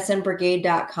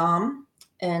bestmedicinebrigade.com.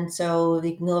 And so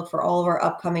you can look for all of our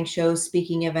upcoming shows,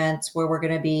 speaking events, where we're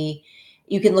going to be.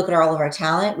 You can look at all of our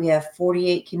talent. We have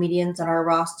 48 comedians on our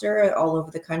roster all over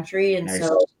the country. And nice.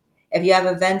 So if you have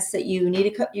events that you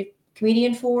need a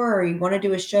comedian for, or you want to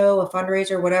do a show, a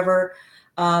fundraiser, whatever.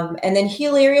 And then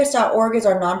hilarious.org is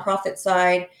our nonprofit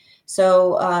side.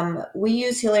 So we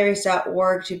use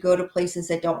hilarious.org to go to places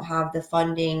that don't have the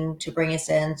funding to bring us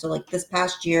in. So like this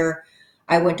past year,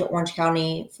 I went to Orange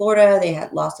County, Florida. They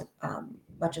had lost a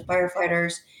bunch of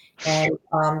firefighters, and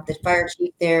the fire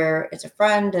chief there is a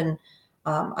friend. And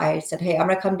I said, hey, I'm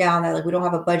going to come down. They're like, we don't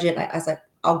have a budget. I was like,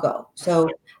 I'll go. So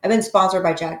I've been sponsored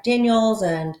by Jack Daniels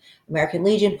and American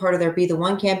Legion, part of their Be the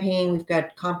One campaign. We've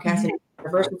got Comcast and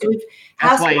Universal. So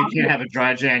that's why you can't have a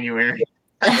dry January.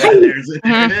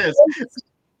 It is.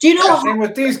 Do you know? Same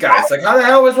with these guys. Like, how the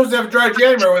hell are we supposed to have a dry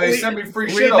January when they send me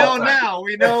free shit all the time? We know now.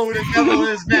 We know who the devil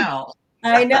is now.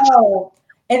 I know.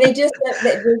 And they just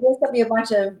sent me a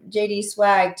bunch of JD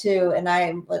swag too, and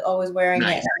I'm like always wearing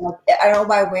it. I don't know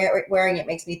why wearing it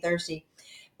makes me thirsty.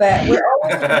 But we're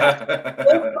always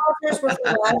sponsors were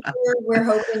from last year. We're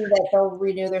hoping that they'll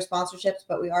renew their sponsorships,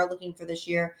 but we are looking for this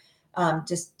year,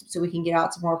 just so we can get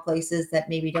out to more places that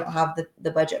maybe don't have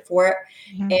the budget for it.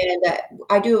 And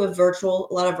I do have a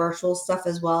lot of virtual stuff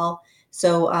as well.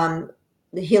 So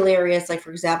the hilarious, like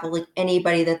for example, like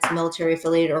anybody that's military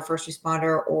affiliated or first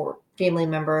responder or family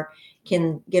member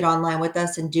can get online with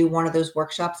us and do one of those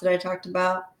workshops that I talked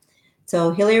about.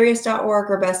 So hilarious.org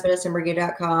or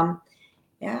bestmedicinebrigade.com.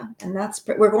 Yeah, and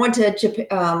we're going to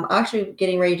Japan. Actually,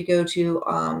 getting ready to go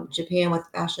to Japan with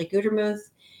Ashley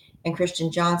Gutermuth and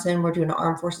Christian Johnson. We're doing an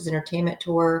Armed Forces Entertainment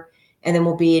tour, and then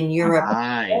we'll be in Europe,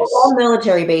 all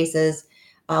military bases.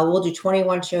 We'll do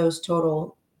 21 shows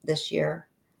total this year.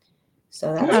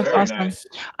 So that's awesome. Nice.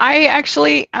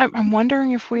 I'm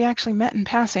wondering if we actually met in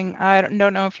passing. I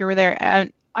don't know if you were there.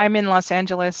 I'm in Los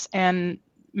Angeles and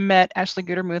met Ashley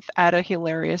Gutermuth at a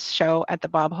hilarious show at the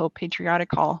Bob Hope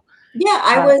Patriotic Hall. Yeah,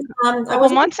 I was a couple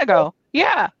months ago.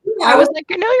 Yeah, I was like,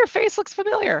 I know your face looks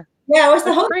familiar. Yeah, I was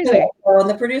the That's host crazy. and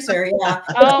the producer. Yeah.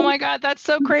 Oh my God, that's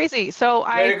so crazy. So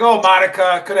There you go,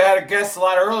 Monica. Could have had a guest a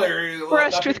lot earlier.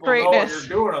 Brushed with know greatness. what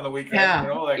you're doing on the weekend. Yeah. You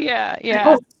know, like,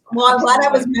 Yeah. Well, I'm glad I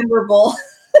was memorable.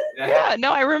 Yeah,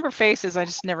 no, I remember faces. I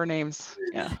just never names.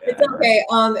 Yeah. It's okay.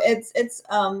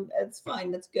 It's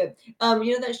fine. That's good.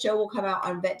 You know that show will come out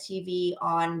on Vet TV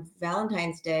on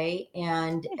Valentine's Day,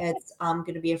 and it's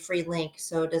going to be a free link,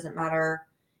 so it doesn't matter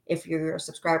if you're a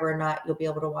subscriber or not. You'll be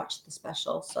able to watch the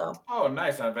special. So. Oh,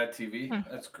 nice on Vet TV.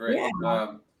 That's great.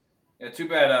 Yeah. Too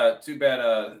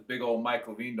bad. Big old Mike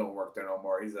Levine don't work there no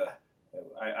more. He's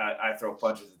I throw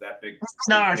punches at that big. It's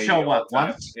not our show. What,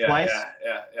 once, twice?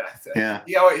 Yeah.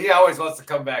 He always wants to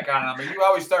come back on. I mean, you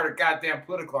always start a goddamn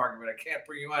political argument. I can't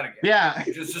bring you on again. Yeah.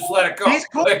 Just let it go. He's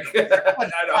cool.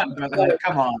 I know.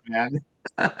 Come on, man.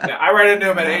 Yeah, I ran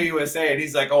into him at AUSA, and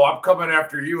he's like, "Oh, I'm coming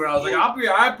after you," and I was like, "I'll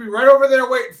be right over there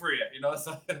waiting for you." You know,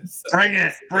 so bring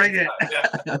it.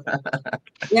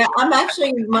 Yeah, I'm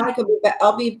actually Monica.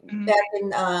 I'll be back in.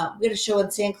 We had a show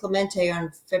in San Clemente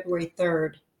on February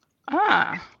 3rd. You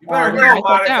better go,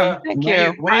 Monica. Thank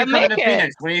you. When are you coming to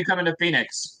Phoenix? When are you coming to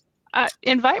Phoenix?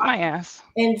 Invite my ass.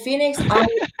 In Phoenix, I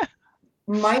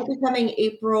might be coming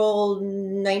April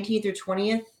 19th or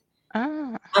 20th.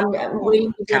 I'm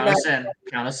waiting to Count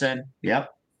us in.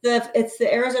 Yep. It's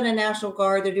the Arizona National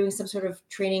Guard. They're doing some sort of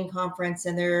training conference,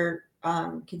 and they're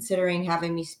considering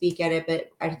having me speak at it, but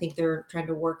I think they're trying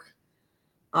to work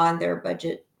on their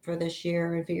budget for this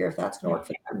year and figure if that's going to work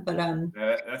for them.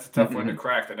 But that's a tough one to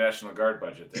crack, the National Guard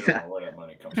budget. They don't know where that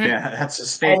money comes from. Yeah, that's a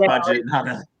state budget, not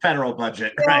a federal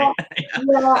budget, right?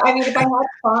 Yeah, I mean, if I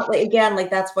have again, like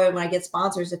that's why when I get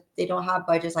sponsors, if they don't have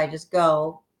budgets, I just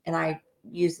go and I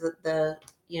use the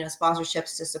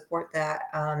sponsorships to support that.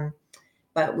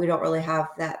 But we don't really have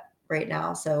that right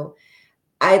now. So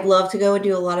I'd love to go and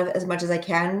do a lot of as much as I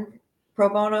can pro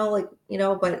bono,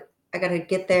 but I got to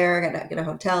get there. I got to get a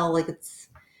hotel. It's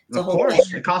a whole thing.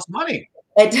 It costs money.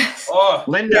 It does. Oh,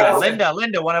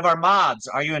 Linda, one of our mods.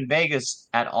 Are you in Vegas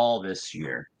at all this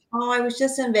year? Oh, I was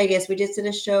just in Vegas. We just did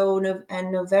a show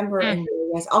in November in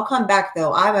Vegas. I'll come back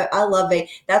though. I love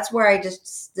Vegas. That's where I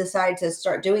just decided to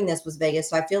start doing this was Vegas.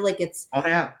 So I feel like it's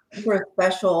a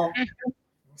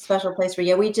special place for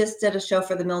you. We just did a show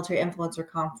for the Military Influencer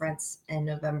Conference in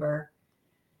November.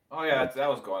 Oh yeah, that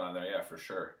was going on there. Yeah, for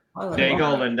sure. There you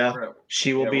go, Linda.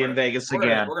 She will be in Vegas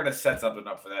again. We're gonna set something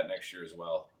up for that next year as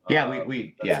well. Yeah,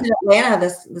 we in Atlanta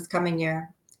this coming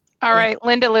year. All right,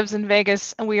 Linda lives in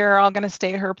Vegas, and we are all going to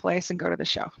stay at her place and go to the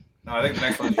show. No, I think the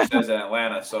next one she says in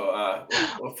Atlanta, so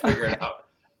we'll figure it out.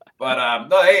 But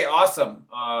no, hey, awesome.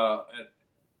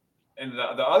 And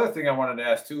the other thing I wanted to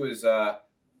ask too is, do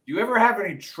you ever have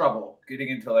any trouble getting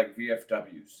into like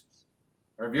VFWs,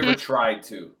 or have you ever tried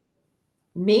to?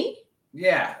 Me?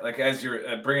 Yeah, like as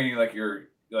you're bringing like your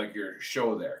your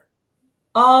show there?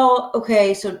 Oh,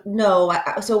 okay. So no.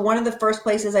 So one of the first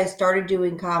places I started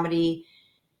doing comedy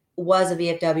was a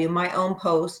VFW. My own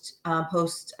post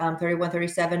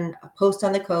 3137 Post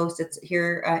on the Coast. It's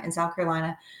here in South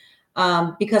Carolina.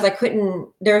 Because I couldn't.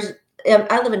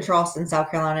 I live in Charleston, South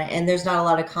Carolina, and there's not a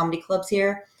lot of comedy clubs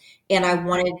here. And I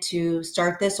wanted to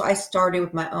start this, so I started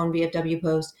with my own VFW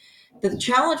post. The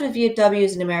challenge with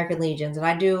VFWs and American Legions, and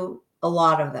I do a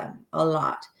lot of them,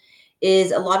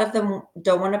 is a lot of them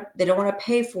don't want to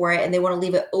pay for it, and they want to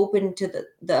leave it open to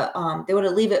they want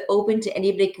to leave it open to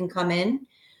anybody can come in.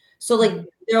 So like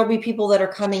there'll be people that are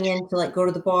coming in to like go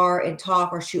to the bar and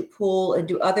talk or shoot pool and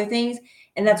do other things.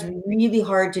 And that's really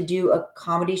hard to do a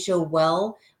comedy show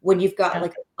well when you've got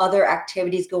like other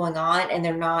activities going on and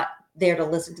they're not there to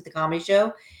listen to the comedy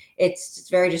show. It's just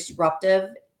very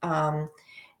disruptive. I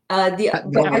love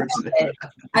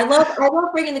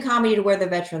bringing the comedy to where the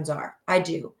veterans are. I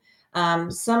do.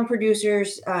 Some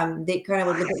producers, they kind of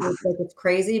look at me like it's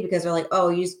crazy because they're like, oh,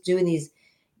 you're just doing these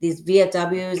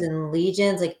VFWs and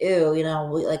Legions, like, ew,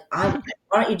 like why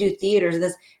don't you do theaters and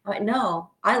this? I'm like, no,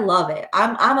 I love it.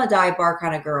 I'm a dive bar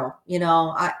kind of girl.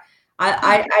 I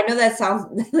know that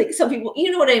sounds like some people, you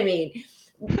know what I mean?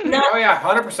 Oh yeah,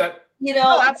 100%.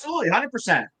 Absolutely,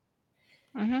 100%.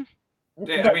 Mm-hmm.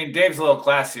 I mean, Dave's a little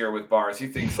classier with bars. He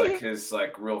thinks like his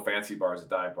like real fancy bar is a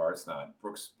dive bar. It's not.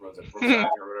 Brookside or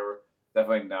whatever.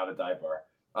 Definitely not a dive bar.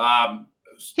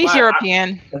 He's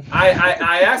European.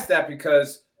 I asked that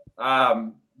because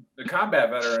the combat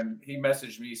veteran, he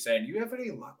messaged me saying, "Do you have any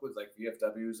luck with like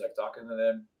VFWs, like talking to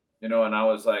them?" And I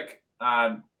was like,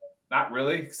 "Not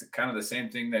really." It's kind of the same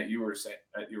thing that you were saying,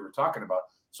 that you were talking about.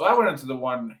 So I went into the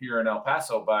one here in El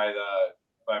Paso by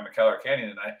McKellar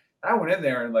Canyon, and I went in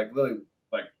there and like literally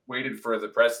like waited for the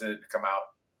president to come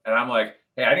out, and I'm like,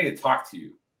 "Hey, I need to talk to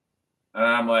you." And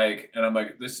I'm like,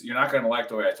 "This, you're not gonna like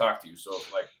the way I talk to you." So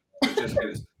like, just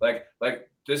like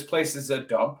this place is a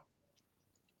dump.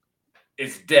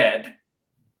 It's dead.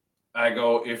 I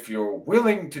go, if you're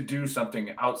willing to do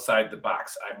something outside the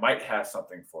box, I might have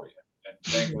something for you. And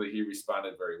thankfully, he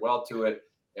responded very well to it.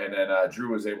 And then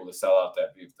Drew was able to sell out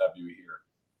that VFW here.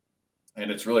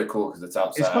 And it's really cool because it's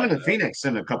outside. It's coming to Phoenix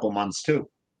in a couple months too.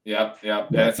 Yep.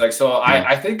 And it's like, so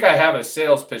I think I have a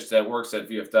sales pitch that works at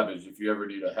VFWs. If you ever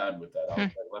need a hand with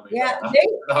that, let me know.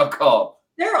 I'll call.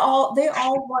 They all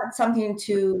want something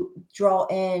to draw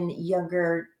in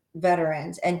younger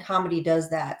veterans, and comedy does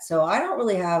that. So I don't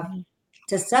really have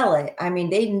to sell it. I mean,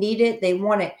 they need it, they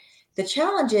want it. The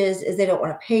challenge is they don't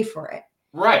want to pay for it.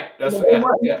 Right. They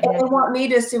want me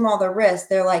to assume all the risks.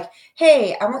 They're like,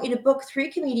 hey, I want you to book 3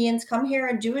 comedians, come here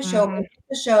and do a show.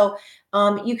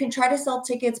 You can try to sell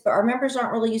tickets, but our members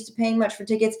aren't really used to paying much for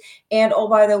tickets. And oh,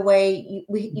 by the way,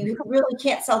 you really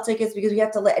can't sell tickets because we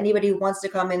have to let anybody who wants to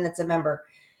come in that's a member.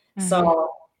 So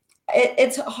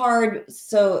it's hard.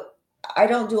 So I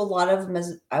don't do a lot of them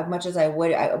as much as I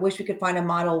would. I wish we could find a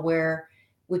model where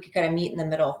we could kind of meet in the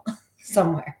middle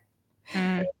somewhere.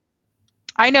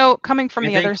 I know, coming from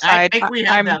the other side, I think we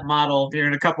have that model here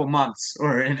in a couple months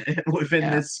or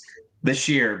within this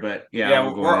year. But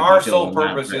our sole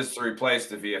purpose is to replace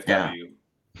the VFW,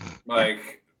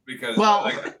 because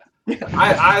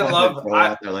I love,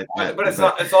 but it's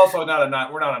not. It's also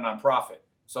not we're not a nonprofit.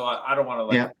 So I don't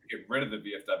want to get rid of the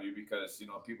VFW because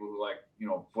people who like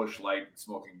Busch Light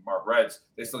smoking Mark Reds,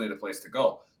 they still need a place to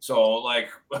go. So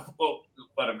we'll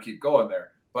let them keep going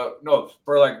there. But no,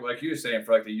 for like you were saying,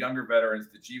 for like the younger veterans,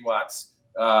 the GWATs,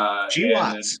 the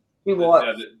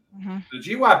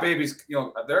GWAT babies,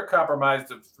 they're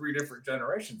compromised of 3 different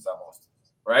generations almost,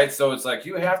 right? So it's like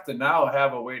you have to now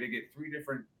have a way to get 3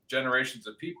 different generations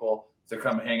of people to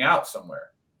come hang out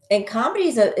somewhere. And comedy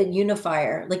is a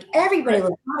unifier. Like everybody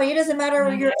loves comedy. It doesn't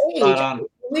matter your age.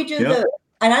 We do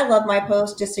and I love my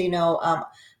post, just so you know, I'm a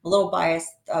little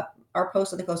biased. Our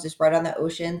post on the coast is right on the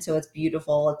ocean, so it's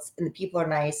beautiful. And the people are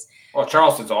nice. Well,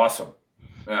 Charleston's awesome.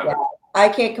 Yeah. I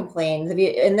can't complain.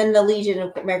 And then the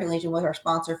Legion, American Legion, was our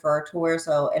sponsor for our tour.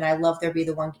 So, and I love their Be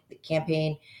the One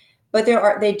campaign. But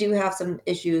they do have some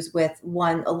issues with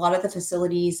one. A lot of the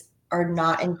facilities are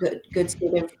not in good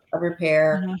state of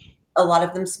repair. A lot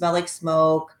of them smell like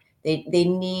smoke. They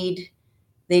need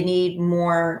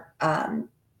more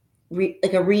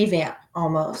like a revamp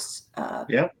almost.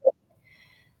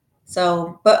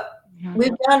 So, but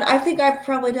I think I've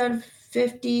probably done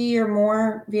 50 or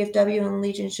more VFW and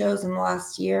Legion shows in the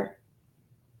last year.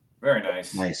 Very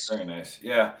nice. Very nice.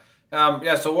 Yeah.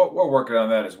 So we're working on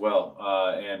that as well.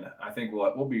 And I think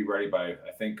we'll be ready by,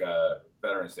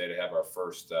 Veterans Day to have our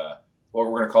first, what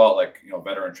we're going to call it,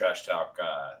 veteran trash talk,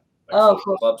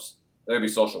 social clubs. They're going to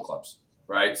be social clubs,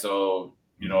 right? So,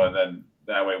 and then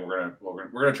that way we're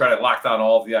gonna try to lock down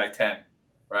all of the I-10,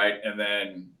 right, and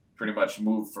then pretty much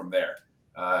move from there.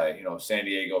 San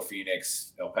Diego,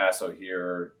 Phoenix, El Paso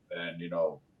here, and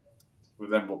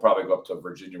then we'll probably go up to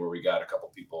Virginia where we got a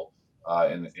couple people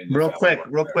in the Real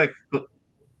family quick,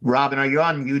 Robin, are you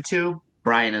on YouTube?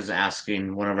 Brian is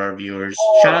asking, one of our viewers.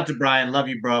 Shout out to Brian, love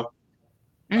you, bro.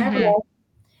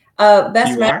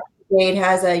 Best Medicine Brigade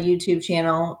has a YouTube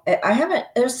channel.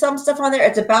 There's some stuff on there.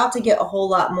 It's about to get a whole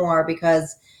lot more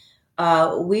because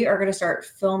we are going to start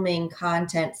filming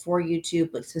content for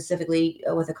YouTube, like specifically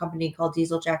with a company called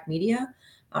Diesel Jack Media.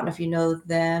 I don't know if you know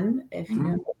them, if you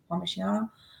know Paul Michiano.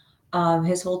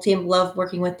 His whole team love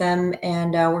working with them,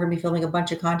 and we're going to be filming a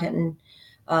bunch of content and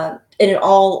it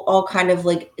all kind of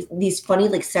like these funny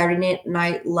like Saturday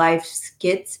Night Live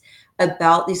skits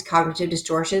about these cognitive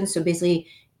distortions. So basically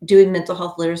doing mental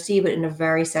health literacy, but in a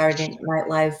very Saturday Night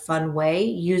Live fun way,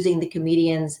 using the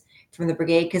comedians from the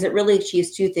brigade, because it really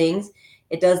achieves two things.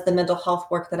 It does the mental health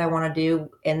work that I want to do,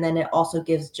 and then it also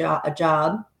gives a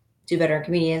job to veteran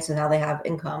comedians, so now they have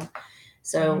income.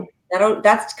 So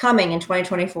that's coming in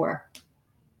 2024.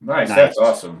 Nice. That's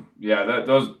awesome. Yeah,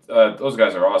 those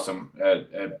guys are awesome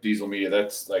at Diesel Media.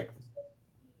 That's like,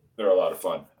 they're a lot of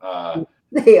fun.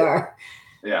 They are.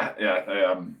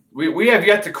 Yeah. We have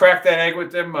yet to crack that egg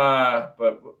with them, but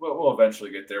we'll eventually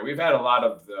get there. We've had a lot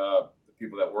of the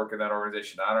people that work in that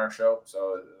organization on our show,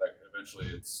 so like eventually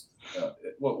it's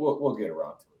we'll get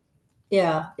around to it.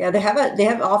 Yeah. They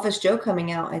have Office Joe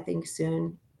coming out, I think,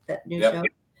 soon. That new show.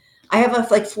 I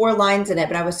have like 4 lines in it,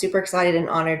 but I was super excited and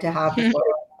honored to have.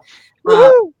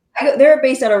 They're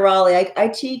based out of Raleigh. I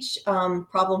teach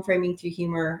problem framing through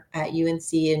humor at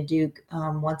UNC and Duke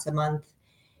once a month.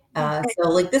 So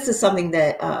like this is something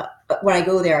that when I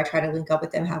go there, I try to link up with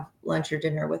them, have lunch or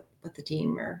dinner with the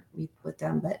team or meet with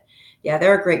them. But yeah,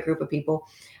 they're a great group of people.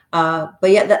 But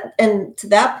yeah, and to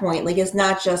that point, like it's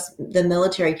not just the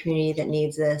military community that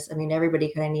needs this. I mean,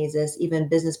 everybody kind of needs this, even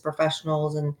business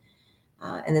professionals. And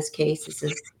in this case, this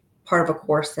is part of a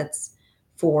course that's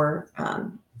for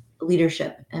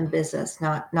leadership and business,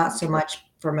 not so much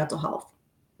for mental health.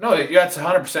 No, that's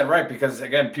 100% right, because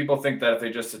again, people think that if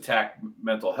they just attack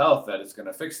mental health, that it's going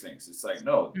to fix things. It's like,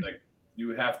 no, like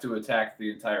you have to attack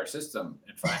the entire system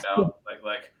and find out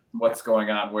like what's going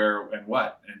on, where and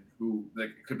what, and who. Like,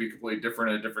 it could be completely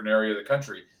different in a different area of the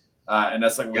country. And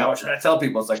that's like we always try to tell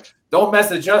people. It's like, don't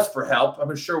message us for help.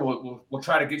 I'm sure we'll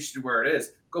try to get you to where it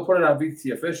is. Go put it on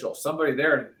VT Official. Somebody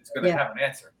there is going to have an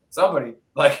answer. Somebody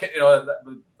like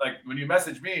when you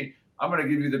message me, I'm going to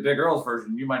give you the Big Earl's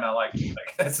version. You might not like it.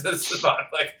 Like that's about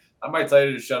like I might tell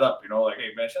you to shut up. Like,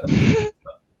 hey man, shut up.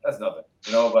 That's nothing.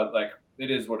 But like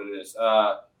it is what it is.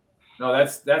 No,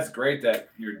 that's great that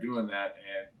you're doing that,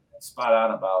 and spot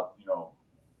on about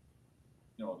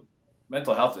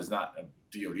mental health is not a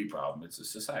DoD problem. It's a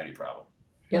society problem.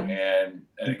 Yep. And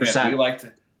again,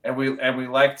 we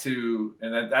like to,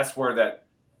 and that's where that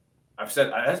I've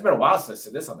said, it's been a while since I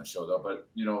said this on the show though, but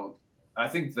I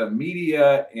think the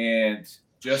media and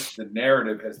just the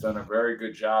narrative has done a very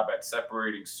good job at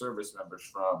separating service members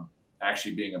from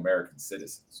actually being American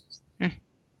citizens.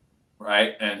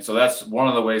 Right. And so that's one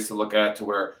of the ways to look at it, to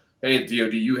where, hey,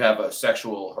 DoD, you have a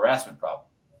sexual harassment problem.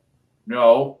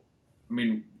 No, I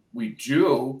mean, we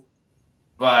do,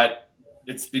 but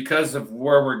it's because of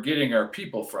where we're getting our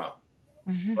people from,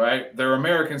 right? They're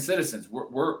American citizens.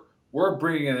 We're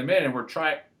bringing them in, and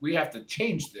we have to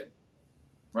change them,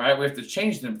 right? We have to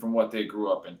change them from what they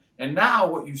grew up in. And now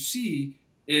what you see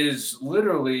is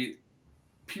literally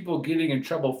people getting in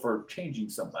trouble for changing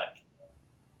somebody,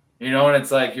 and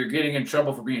it's like you're getting in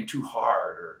trouble for being too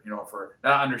hard, or, for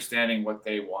not understanding what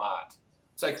they want.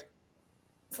 It's like,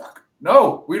 fuck.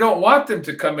 No, we don't want them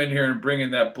to come in here and bring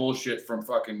in that bullshit from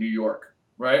fucking New York,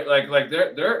 right? Like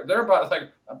they're about,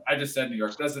 like, I just said New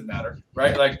York, doesn't matter,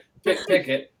 right? Like pick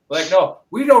it. Like, no,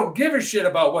 we don't give a shit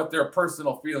about what their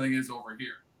personal feeling is over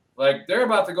here. Like, they're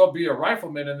about to go be a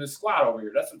rifleman in this squad over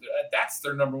here. That's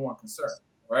their number one concern,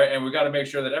 right? And we got to make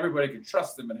sure that everybody can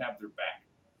trust them and have their back.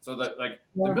 So that the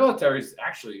military is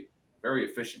actually very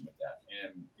efficient with that,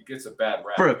 and it gets a bad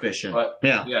rap. For efficient, but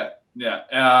yeah.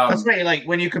 That's right. Like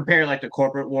when you compare like the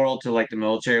corporate world to like the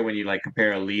military, when you like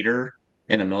compare a leader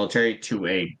in the military to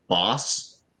a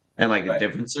boss, and like the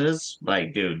differences,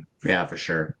 like, dude, yeah, for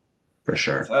sure.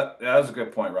 So that was a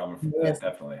good point, Robin.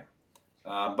 Definitely.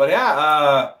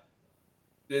 But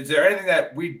is there anything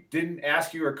that we didn't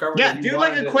ask you or cover? Yeah, do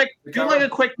like a quick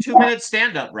 2-minute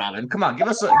stand up, Robin. Come on, give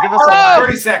us a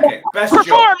 30 second best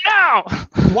perform joke. now.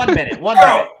 1 minute.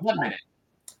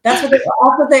 That's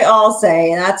what they all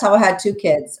say, and that's how I had 2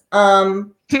 kids.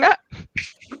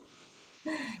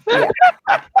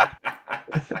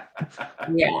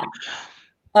 Yeah.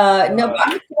 No, but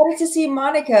I'm excited to see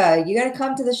Monica. You got to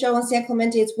come to the show in San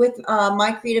Clemente. It's with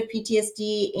My Creative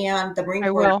PTSD and the Marine I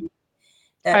Corps. will.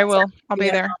 I will. I'll be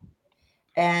there.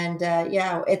 And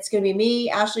yeah, it's going to be me,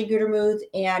 Ashley Gutermuth,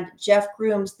 and Jeff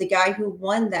Grooms, the guy who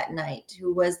won that night,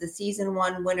 who was the season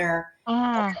 1 winner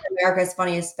of America's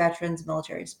Funniest Veterans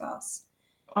Military Spouse.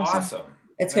 Awesome.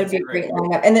 It's going to be a great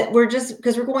lineup. And then we're just,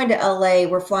 because we're going to LA,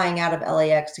 we're flying out of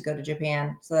LAX to go to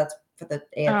Japan. So that's for the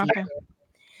AFD. Okay.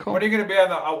 Cool. When are you going to be on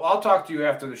the? I'll talk to you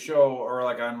after the show or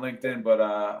like on LinkedIn. But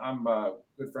I'm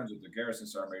good friends with the Garrison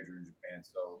Sergeant Major in Japan,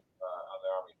 so on the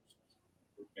Army,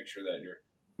 make sure that you're.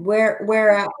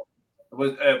 Where at?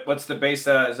 What's the base?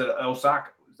 Is it Osaka?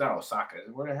 It's not Osaka.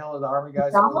 Where the hell are the Army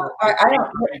guys? I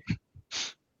don't.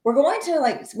 We're going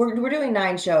to we're doing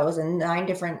 9 shows and 9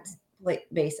 different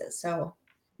bases. So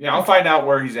yeah, I'll find out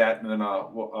where he's at, and then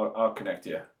I'll connect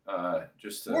you.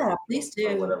 Just please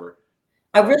do. Whatever.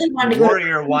 I really wanted to go.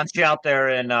 Warrior wants you out there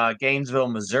in Gainesville,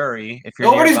 Missouri. If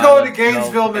you're nobody's going to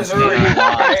Gainesville, Missouri.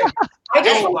 I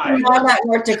just want to that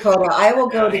North Dakota. I will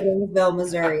go to Gainesville,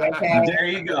 Missouri. Okay. There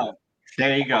you go.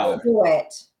 There you go. Do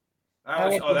it.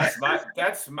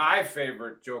 That's my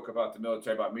favorite joke about the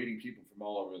military, about meeting people from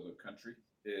all over the country.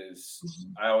 Is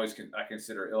I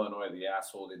consider Illinois the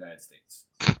asshole of the United States,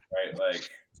 right? Like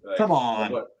come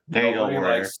on,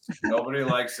 nobody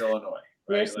likes Illinois,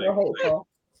 right? So hateful.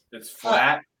 It's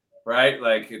flat, right?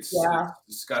 Like it's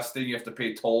disgusting. You have to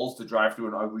pay tolls to drive through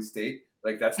an ugly state.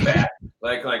 Like that's bad.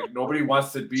 like nobody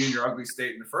wants to be in your ugly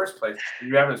state in the first place.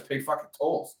 You have to pay fucking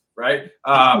tolls, right?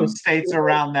 The states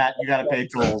around that you got to pay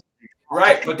tolls.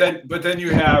 Right, but then you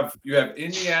have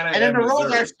Indiana and then the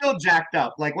roads are still jacked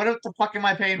up. Like, what the fuck am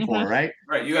I paying for, right?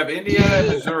 Right, you have Indiana and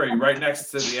Missouri right next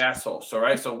to the asshole. So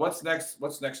right, so what's next?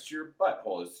 What's next to your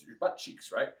butthole is your butt cheeks,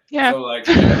 right? Yeah. So like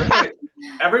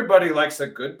everybody likes a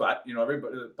good butt. You know,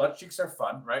 everybody butt cheeks are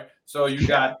fun, right? So you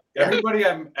got everybody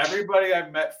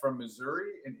I've met from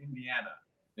Missouri and Indiana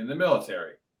in the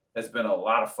military has been a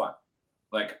lot of fun,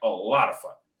 like a lot of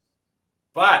fun.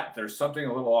 But there's something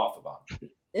a little off about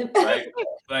it. Right,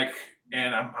 like,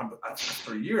 and I'm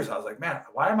for years I was like, man,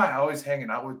 why am I always hanging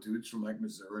out with dudes from like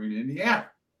Missouri and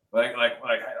Indiana? Like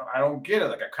I don't get it.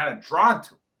 Like I'm kind of drawn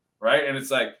to them, right? And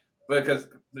it's like because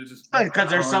they're just because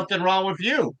there's something wrong with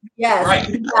you. Yes, right.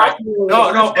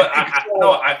 No, but I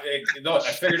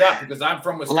figured out because I'm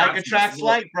from Wisconsin. Like attracts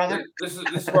like, brother. This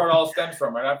is where it all stems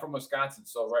from, right? I'm from Wisconsin,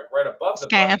 so right above the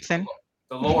Wisconsin,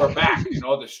 the lower back,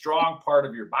 the strong part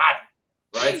of your body.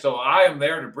 Right, so I am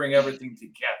there to bring everything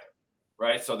together,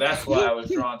 right? So that's why I was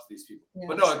drawn to these people. Yes.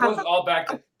 But no, it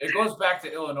goes back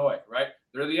to Illinois, right?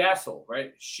 They're the asshole,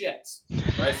 right? Shits,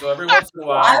 right? So every once in a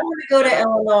while, I want to go to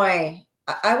Illinois.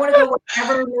 I want to go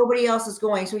wherever nobody else is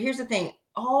going. So here's the thing: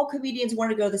 all comedians want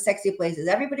to go to the sexy places.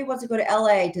 Everybody wants to go to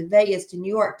LA, to Vegas, to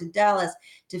New York, to Dallas,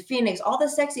 to Phoenix, all the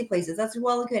sexy places. That's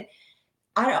well and good.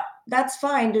 That's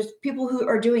fine. There's people who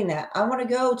are doing that. I want to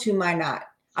go to Minot.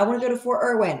 I want to go to Fort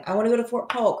Irwin. I want to go to Fort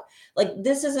Polk.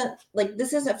 This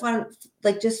isn't fun.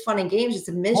 Like just fun and games. It's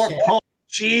a mission.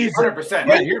 Jesus, 100%.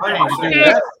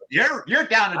 You're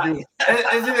down to do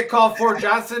it. Isn't it called Fort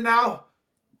Johnson now?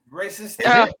 Racist.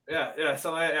 Yeah.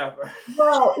 So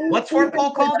Well, what's Fort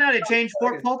Polk called now? They changed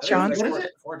Fort Polk. Johnson. What is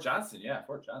it? Fort Johnson. Yeah,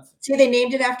 Fort Johnson. See, they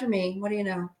named it after me. What do you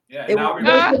know? Yeah.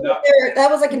 That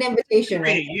was like an invitation.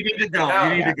 Right? You need to go.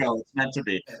 You need to go. It's meant to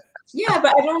be. Yeah,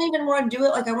 but I don't even want to do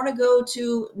it. Like I want to go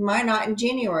to Minot in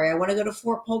January. I want to go to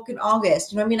Fort Polk in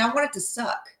August. You know what I mean? I want it to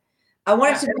suck. I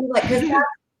want it to be like, because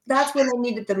that's when they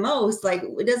need it the most. Like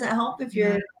it doesn't help if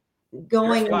you're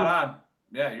going. You're spot on.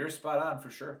 Yeah, you're spot on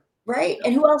for sure. Right?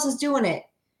 And who else is doing it?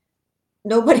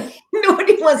 Nobody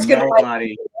wants to go.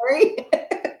 Nobody.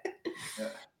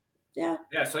 Yeah.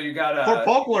 Yeah. So you got Fort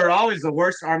Polk were always the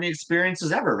worst Army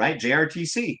experiences ever, right?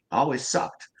 JRTC always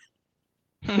sucked.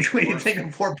 When you think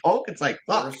of Fort Polk, it's like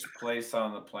fuck. Worst place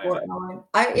on the planet.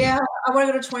 I want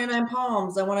to go to 29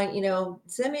 Palms. I want to,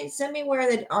 send me where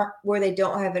they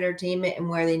don't have entertainment and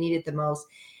where they need it the most.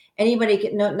 Anybody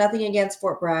can nothing against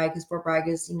Fort Bragg because Fort Bragg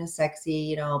is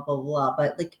sexy, blah blah blah.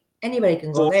 But like anybody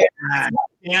can go there.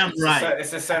 Damn right. It's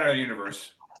the center of the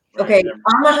universe. Right? Okay,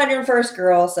 I'm a 101st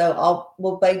girl, so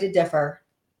we'll beg to differ.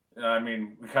 I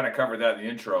mean, we kind of covered that in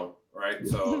the intro. Right,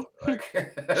 so but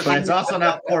it's also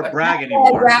not Fort Bragg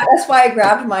anymore. That's why I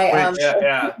grabbed my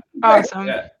yeah, awesome.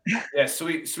 Yeah,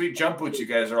 sweet jump boots you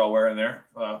guys are all wearing there.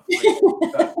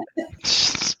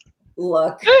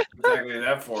 Look, exactly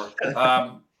that for.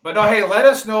 But no, hey, let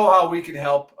us know how we can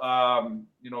help.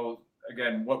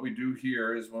 Again, what we do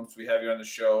here is once we have you on the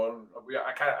show,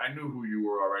 I knew who you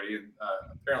were already, and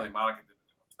apparently Monica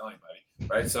didn't tell anybody.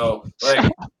 right? So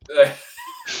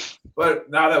but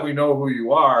now that we know who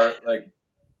you are, like,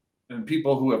 and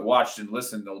people who have watched and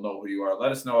listened, they'll know who you are.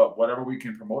 Let us know whatever we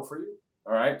can promote for you.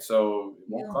 All right, so it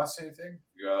won't cost anything.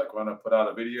 If you want to put out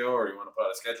a video or you want to put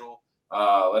out a schedule,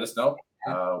 let us know.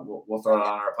 We'll throw it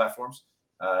on our platforms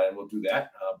and we'll do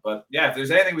that. But yeah, if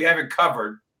there's anything we haven't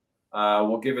covered,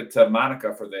 we'll give it to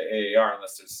Monica for the AAR,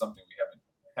 unless there's something we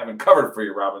haven't covered for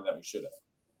you, Robin, that we should have.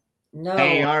 No.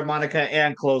 AR, Monica,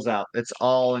 and closeout. It's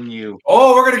all in you.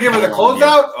 Oh, we're gonna give her the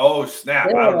closeout. Oh snap!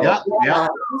 I don't know. Yep.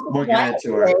 We're gonna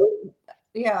to her.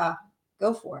 Yeah,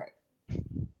 go for it.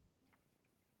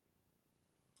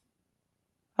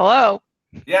 Hello.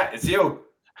 Yeah, it's you.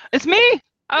 It's me.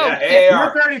 Oh, yeah, AR.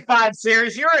 You're 35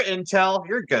 series. You're Intel.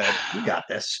 You're good. You got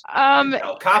this.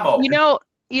 Camo. One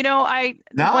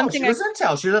thing she was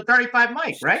Intel. She was a 35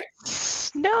 Mike, right?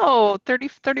 No,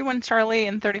 31 Charlie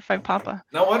and 35 Papa.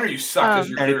 No wonder you suck as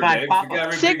your 35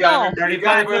 Papa. Signal.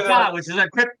 35 Papa, which is a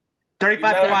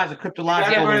 35 Papa is a cryptological.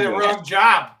 You got the wrong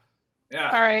job. Yeah.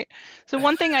 All right. So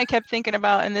one thing I kept thinking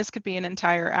about, and this could be an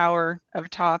entire hour of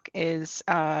talk, is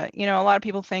a lot of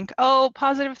people think, oh,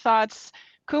 positive thoughts,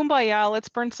 kumbaya, let's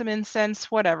burn some incense,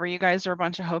 whatever. You guys are a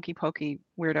bunch of hokey pokey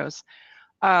weirdos.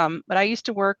 But I used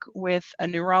to work with a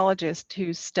neurologist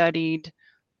who studied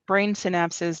brain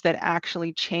synapses that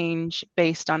actually change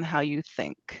based on how you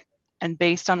think and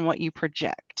based on what you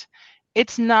project.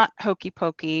 It's not hokey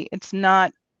pokey. It's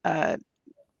not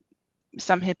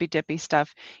some hippy dippy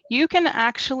stuff. You can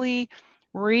actually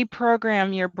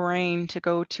reprogram your brain to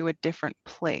go to a different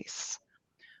place.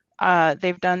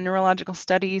 They've done neurological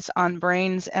studies on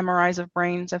brains, MRIs of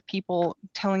brains of people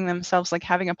telling themselves, like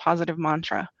having a positive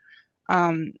mantra.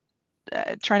 Trying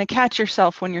to catch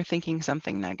yourself when you're thinking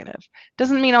something negative.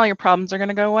 Doesn't mean all your problems are going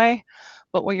to go away,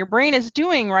 but what your brain is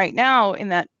doing right now in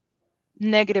that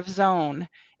negative zone,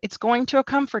 it's going to a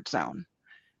comfort zone.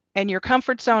 And your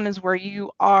comfort zone is where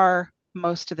you are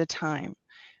most of the time.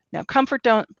 Now, comfort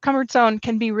zone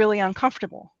can be really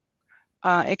uncomfortable.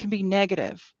 It can be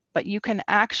negative, but you can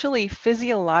actually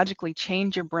physiologically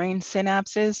change your brain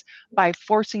synapses by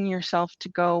forcing yourself to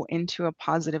go into a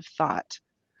positive thought.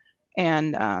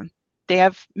 And they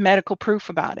have medical proof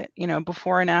about it,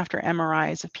 before and after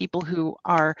MRIs of people who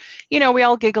are, we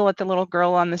all giggle at the little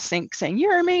girl on the sink saying,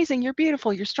 you're amazing, you're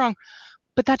beautiful, you're strong,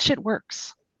 but that shit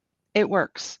works. It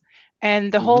works.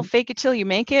 And the whole fake it till you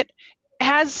make it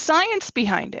has science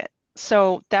behind it.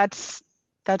 So that's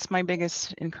my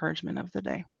biggest encouragement of the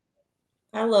day.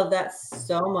 I love that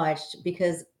so much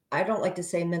because I don't like to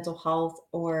say mental health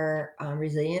or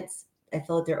resilience. I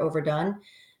feel like they're overdone.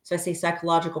 So I say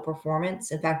psychological performance.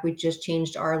 In fact, we just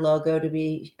changed our logo to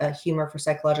be humor for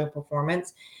psychological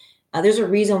performance. There's a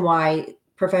reason why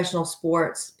professional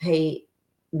sports pay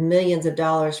millions of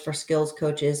dollars for skills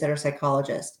coaches that are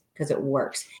psychologists, because it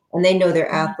works. And they know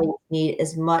their athletes need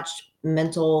as much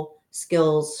mental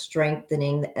skills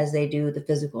strengthening as they do the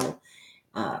physical.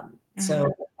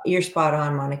 So you're spot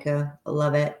on, Monica. I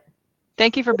love it.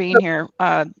 Thank you for being here.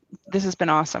 This has been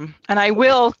awesome. And I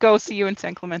will go see you in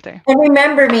San Clemente. And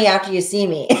remember me after you see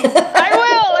me. I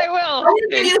will. I'm going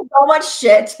to give you so much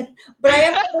shit. But I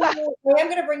am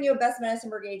going to bring you a Best Medicine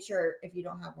Brigade shirt if you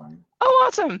don't have one. Oh,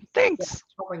 awesome. Thanks. Yeah,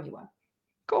 I'll bring you one.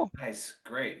 Cool. Nice.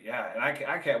 Great. Yeah. And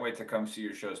I can't wait to come see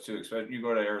your shows too. Especially you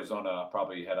go to Arizona, I'll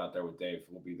probably head out there with Dave.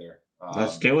 We'll be there.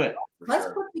 Let's do it. Let's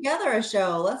put together a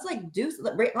show. Let's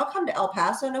I'll come to El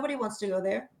Paso. Nobody wants to go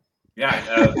there.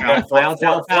 Yeah.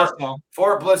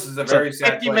 Fort Bliss is a very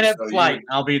sad 50-minute flight.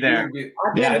 I'll be there.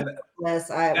 That's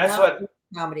what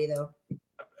comedy though.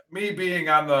 Me being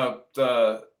on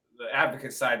the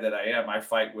advocate side that I am, I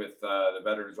fight with the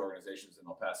veterans organizations in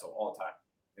El Paso all the time.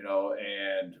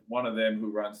 And one of them who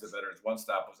runs the Veterans One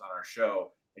Stop was on our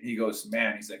show, and he goes,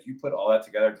 "Man," he's like, "You put all that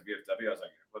together to VFW?" I was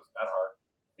like, "It wasn't that hard."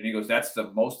 And he goes, "That's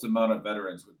the most amount of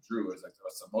veterans with Drew." It's like,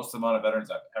 that's the most amount of veterans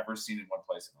I've ever seen in one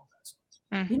place in El Paso.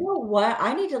 You know what?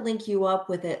 I need to link you up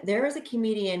with it. There is a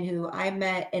comedian who I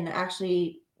met and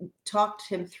actually talked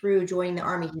him through joining the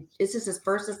Army. This is his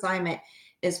first assignment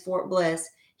is Fort Bliss.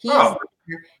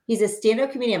 He's a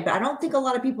stand-up comedian, but I don't think a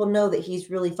lot of people know that he's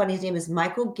really funny. His name is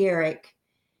Michael Garrick,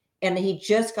 and he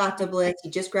just got to Bliss. He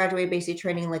just graduated basic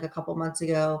training like a couple months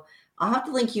ago. I'll have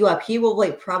to link you up. He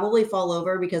will probably fall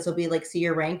over because he'll be like, see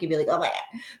your rank and be like, oh my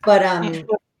God.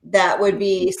 But that would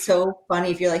be so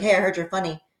funny if you're like, hey, I heard you're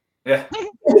funny. Yeah.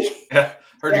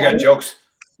 Heard you got jokes.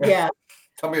 Yeah.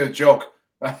 Tell me a joke.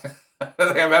 I'm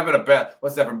having a bad,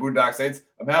 what's that from Boondock Saints?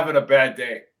 I'm having a bad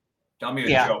day. Tell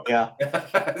me a joke. Yeah.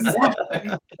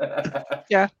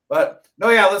 Yeah. But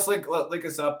no, yeah, let's link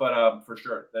us up. But for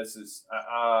sure, this is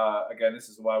again, this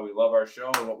is why we love our show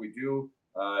and what we do.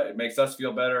 It makes us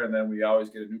feel better, and then we always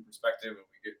get a new perspective, and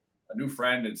we get a new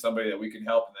friend and somebody that we can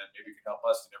help, and then maybe can help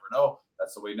us. You never know.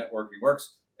 That's the way networking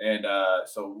works. And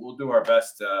so we'll do our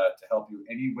best to help you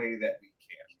any way that we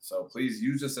can. So please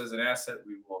use us as an asset.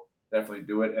 We will definitely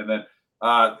do it. And then,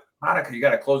 Monica, you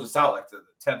got to close us out, like the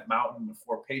 10th Mountain, the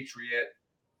 4 Patriot,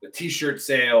 the T-shirt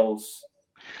sales.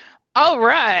 All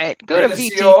right. Go to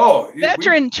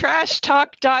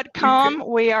veterantrashtalk.com.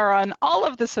 We are on all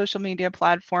of the social media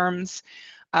platforms.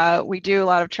 We do a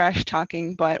lot of trash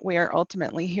talking, but we are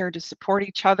ultimately here to support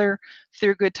each other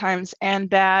through good times and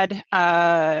bad.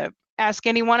 Ask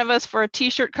any one of us for a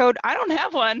T-shirt code. I don't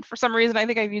have one for some reason. I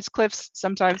think I've used Cliff's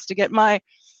sometimes to get my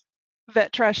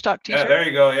Vet Trash Talk T-shirt. Yeah, there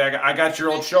you go. Yeah, I got your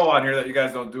old show on here that you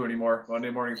guys don't do anymore.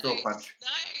 Monday Morning Thrill Punch.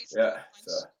 Nice. Yeah.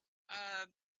 So.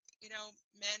 You know,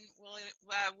 men,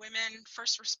 women,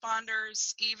 first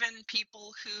responders, even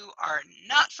people who are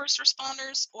not first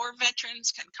responders or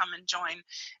veterans can come and join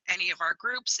any of our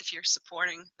groups if you're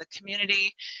supporting the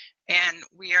community. And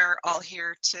we are all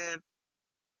here to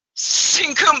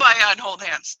sing Kumbaya and hold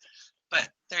hands. But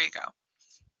there you go.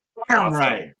 All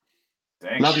right.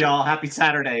 Thanks. Love y'all. Happy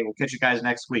Saturday. We'll catch you guys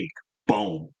next week.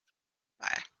 Boom.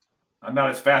 Bye. I'm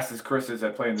not as fast as Chris is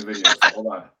at playing the video, so hold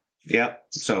on. Yep.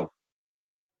 So.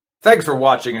 Thanks for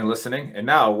watching and listening. And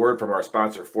now a word from our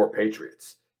sponsor, 4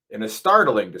 Patriots. In a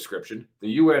startling description,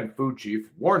 the UN food chief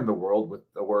warned the world with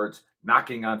the words,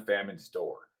 knocking on famine's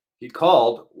door. He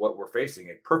called what we're facing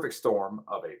a perfect storm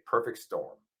of a perfect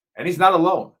storm. And he's not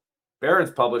alone.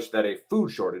 Barron's published that a food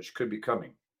shortage could be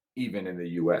coming, even in the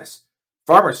U.S.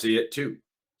 Farmers see it too.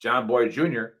 John Boyd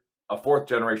Jr., a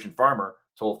 4th-generation farmer,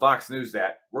 told Fox News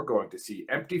that we're going to see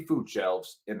empty food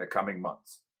shelves in the coming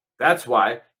months. That's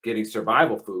why getting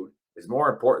survival food is more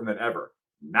important than ever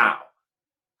now.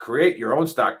 Create your own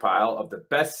stockpile of the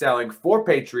best-selling 4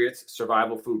 Patriots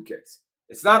survival food kits.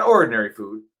 It's not ordinary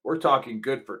food. We're talking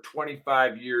good for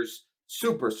 25 years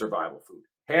super survival food,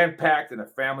 hand-packed in a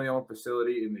family-owned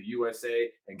facility in the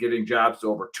USA and giving jobs to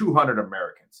over 200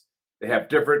 Americans. They have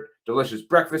different delicious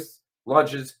breakfasts,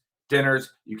 lunches,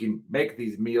 dinners. You can make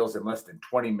these meals in less than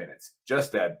 20 minutes.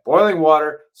 Just add boiling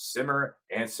water, simmer,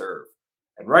 and serve.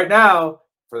 And right now,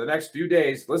 for the next few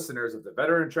days, listeners of the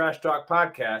Veteran Trash Talk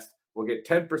podcast will get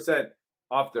 10%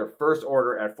 off their first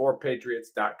order at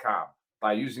 4patriots.com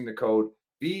by using the code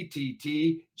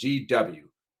VTTGW.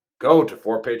 Go to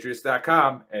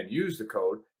 4patriots.com and use the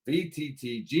code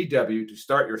VTTGW to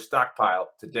start your stockpile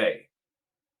today.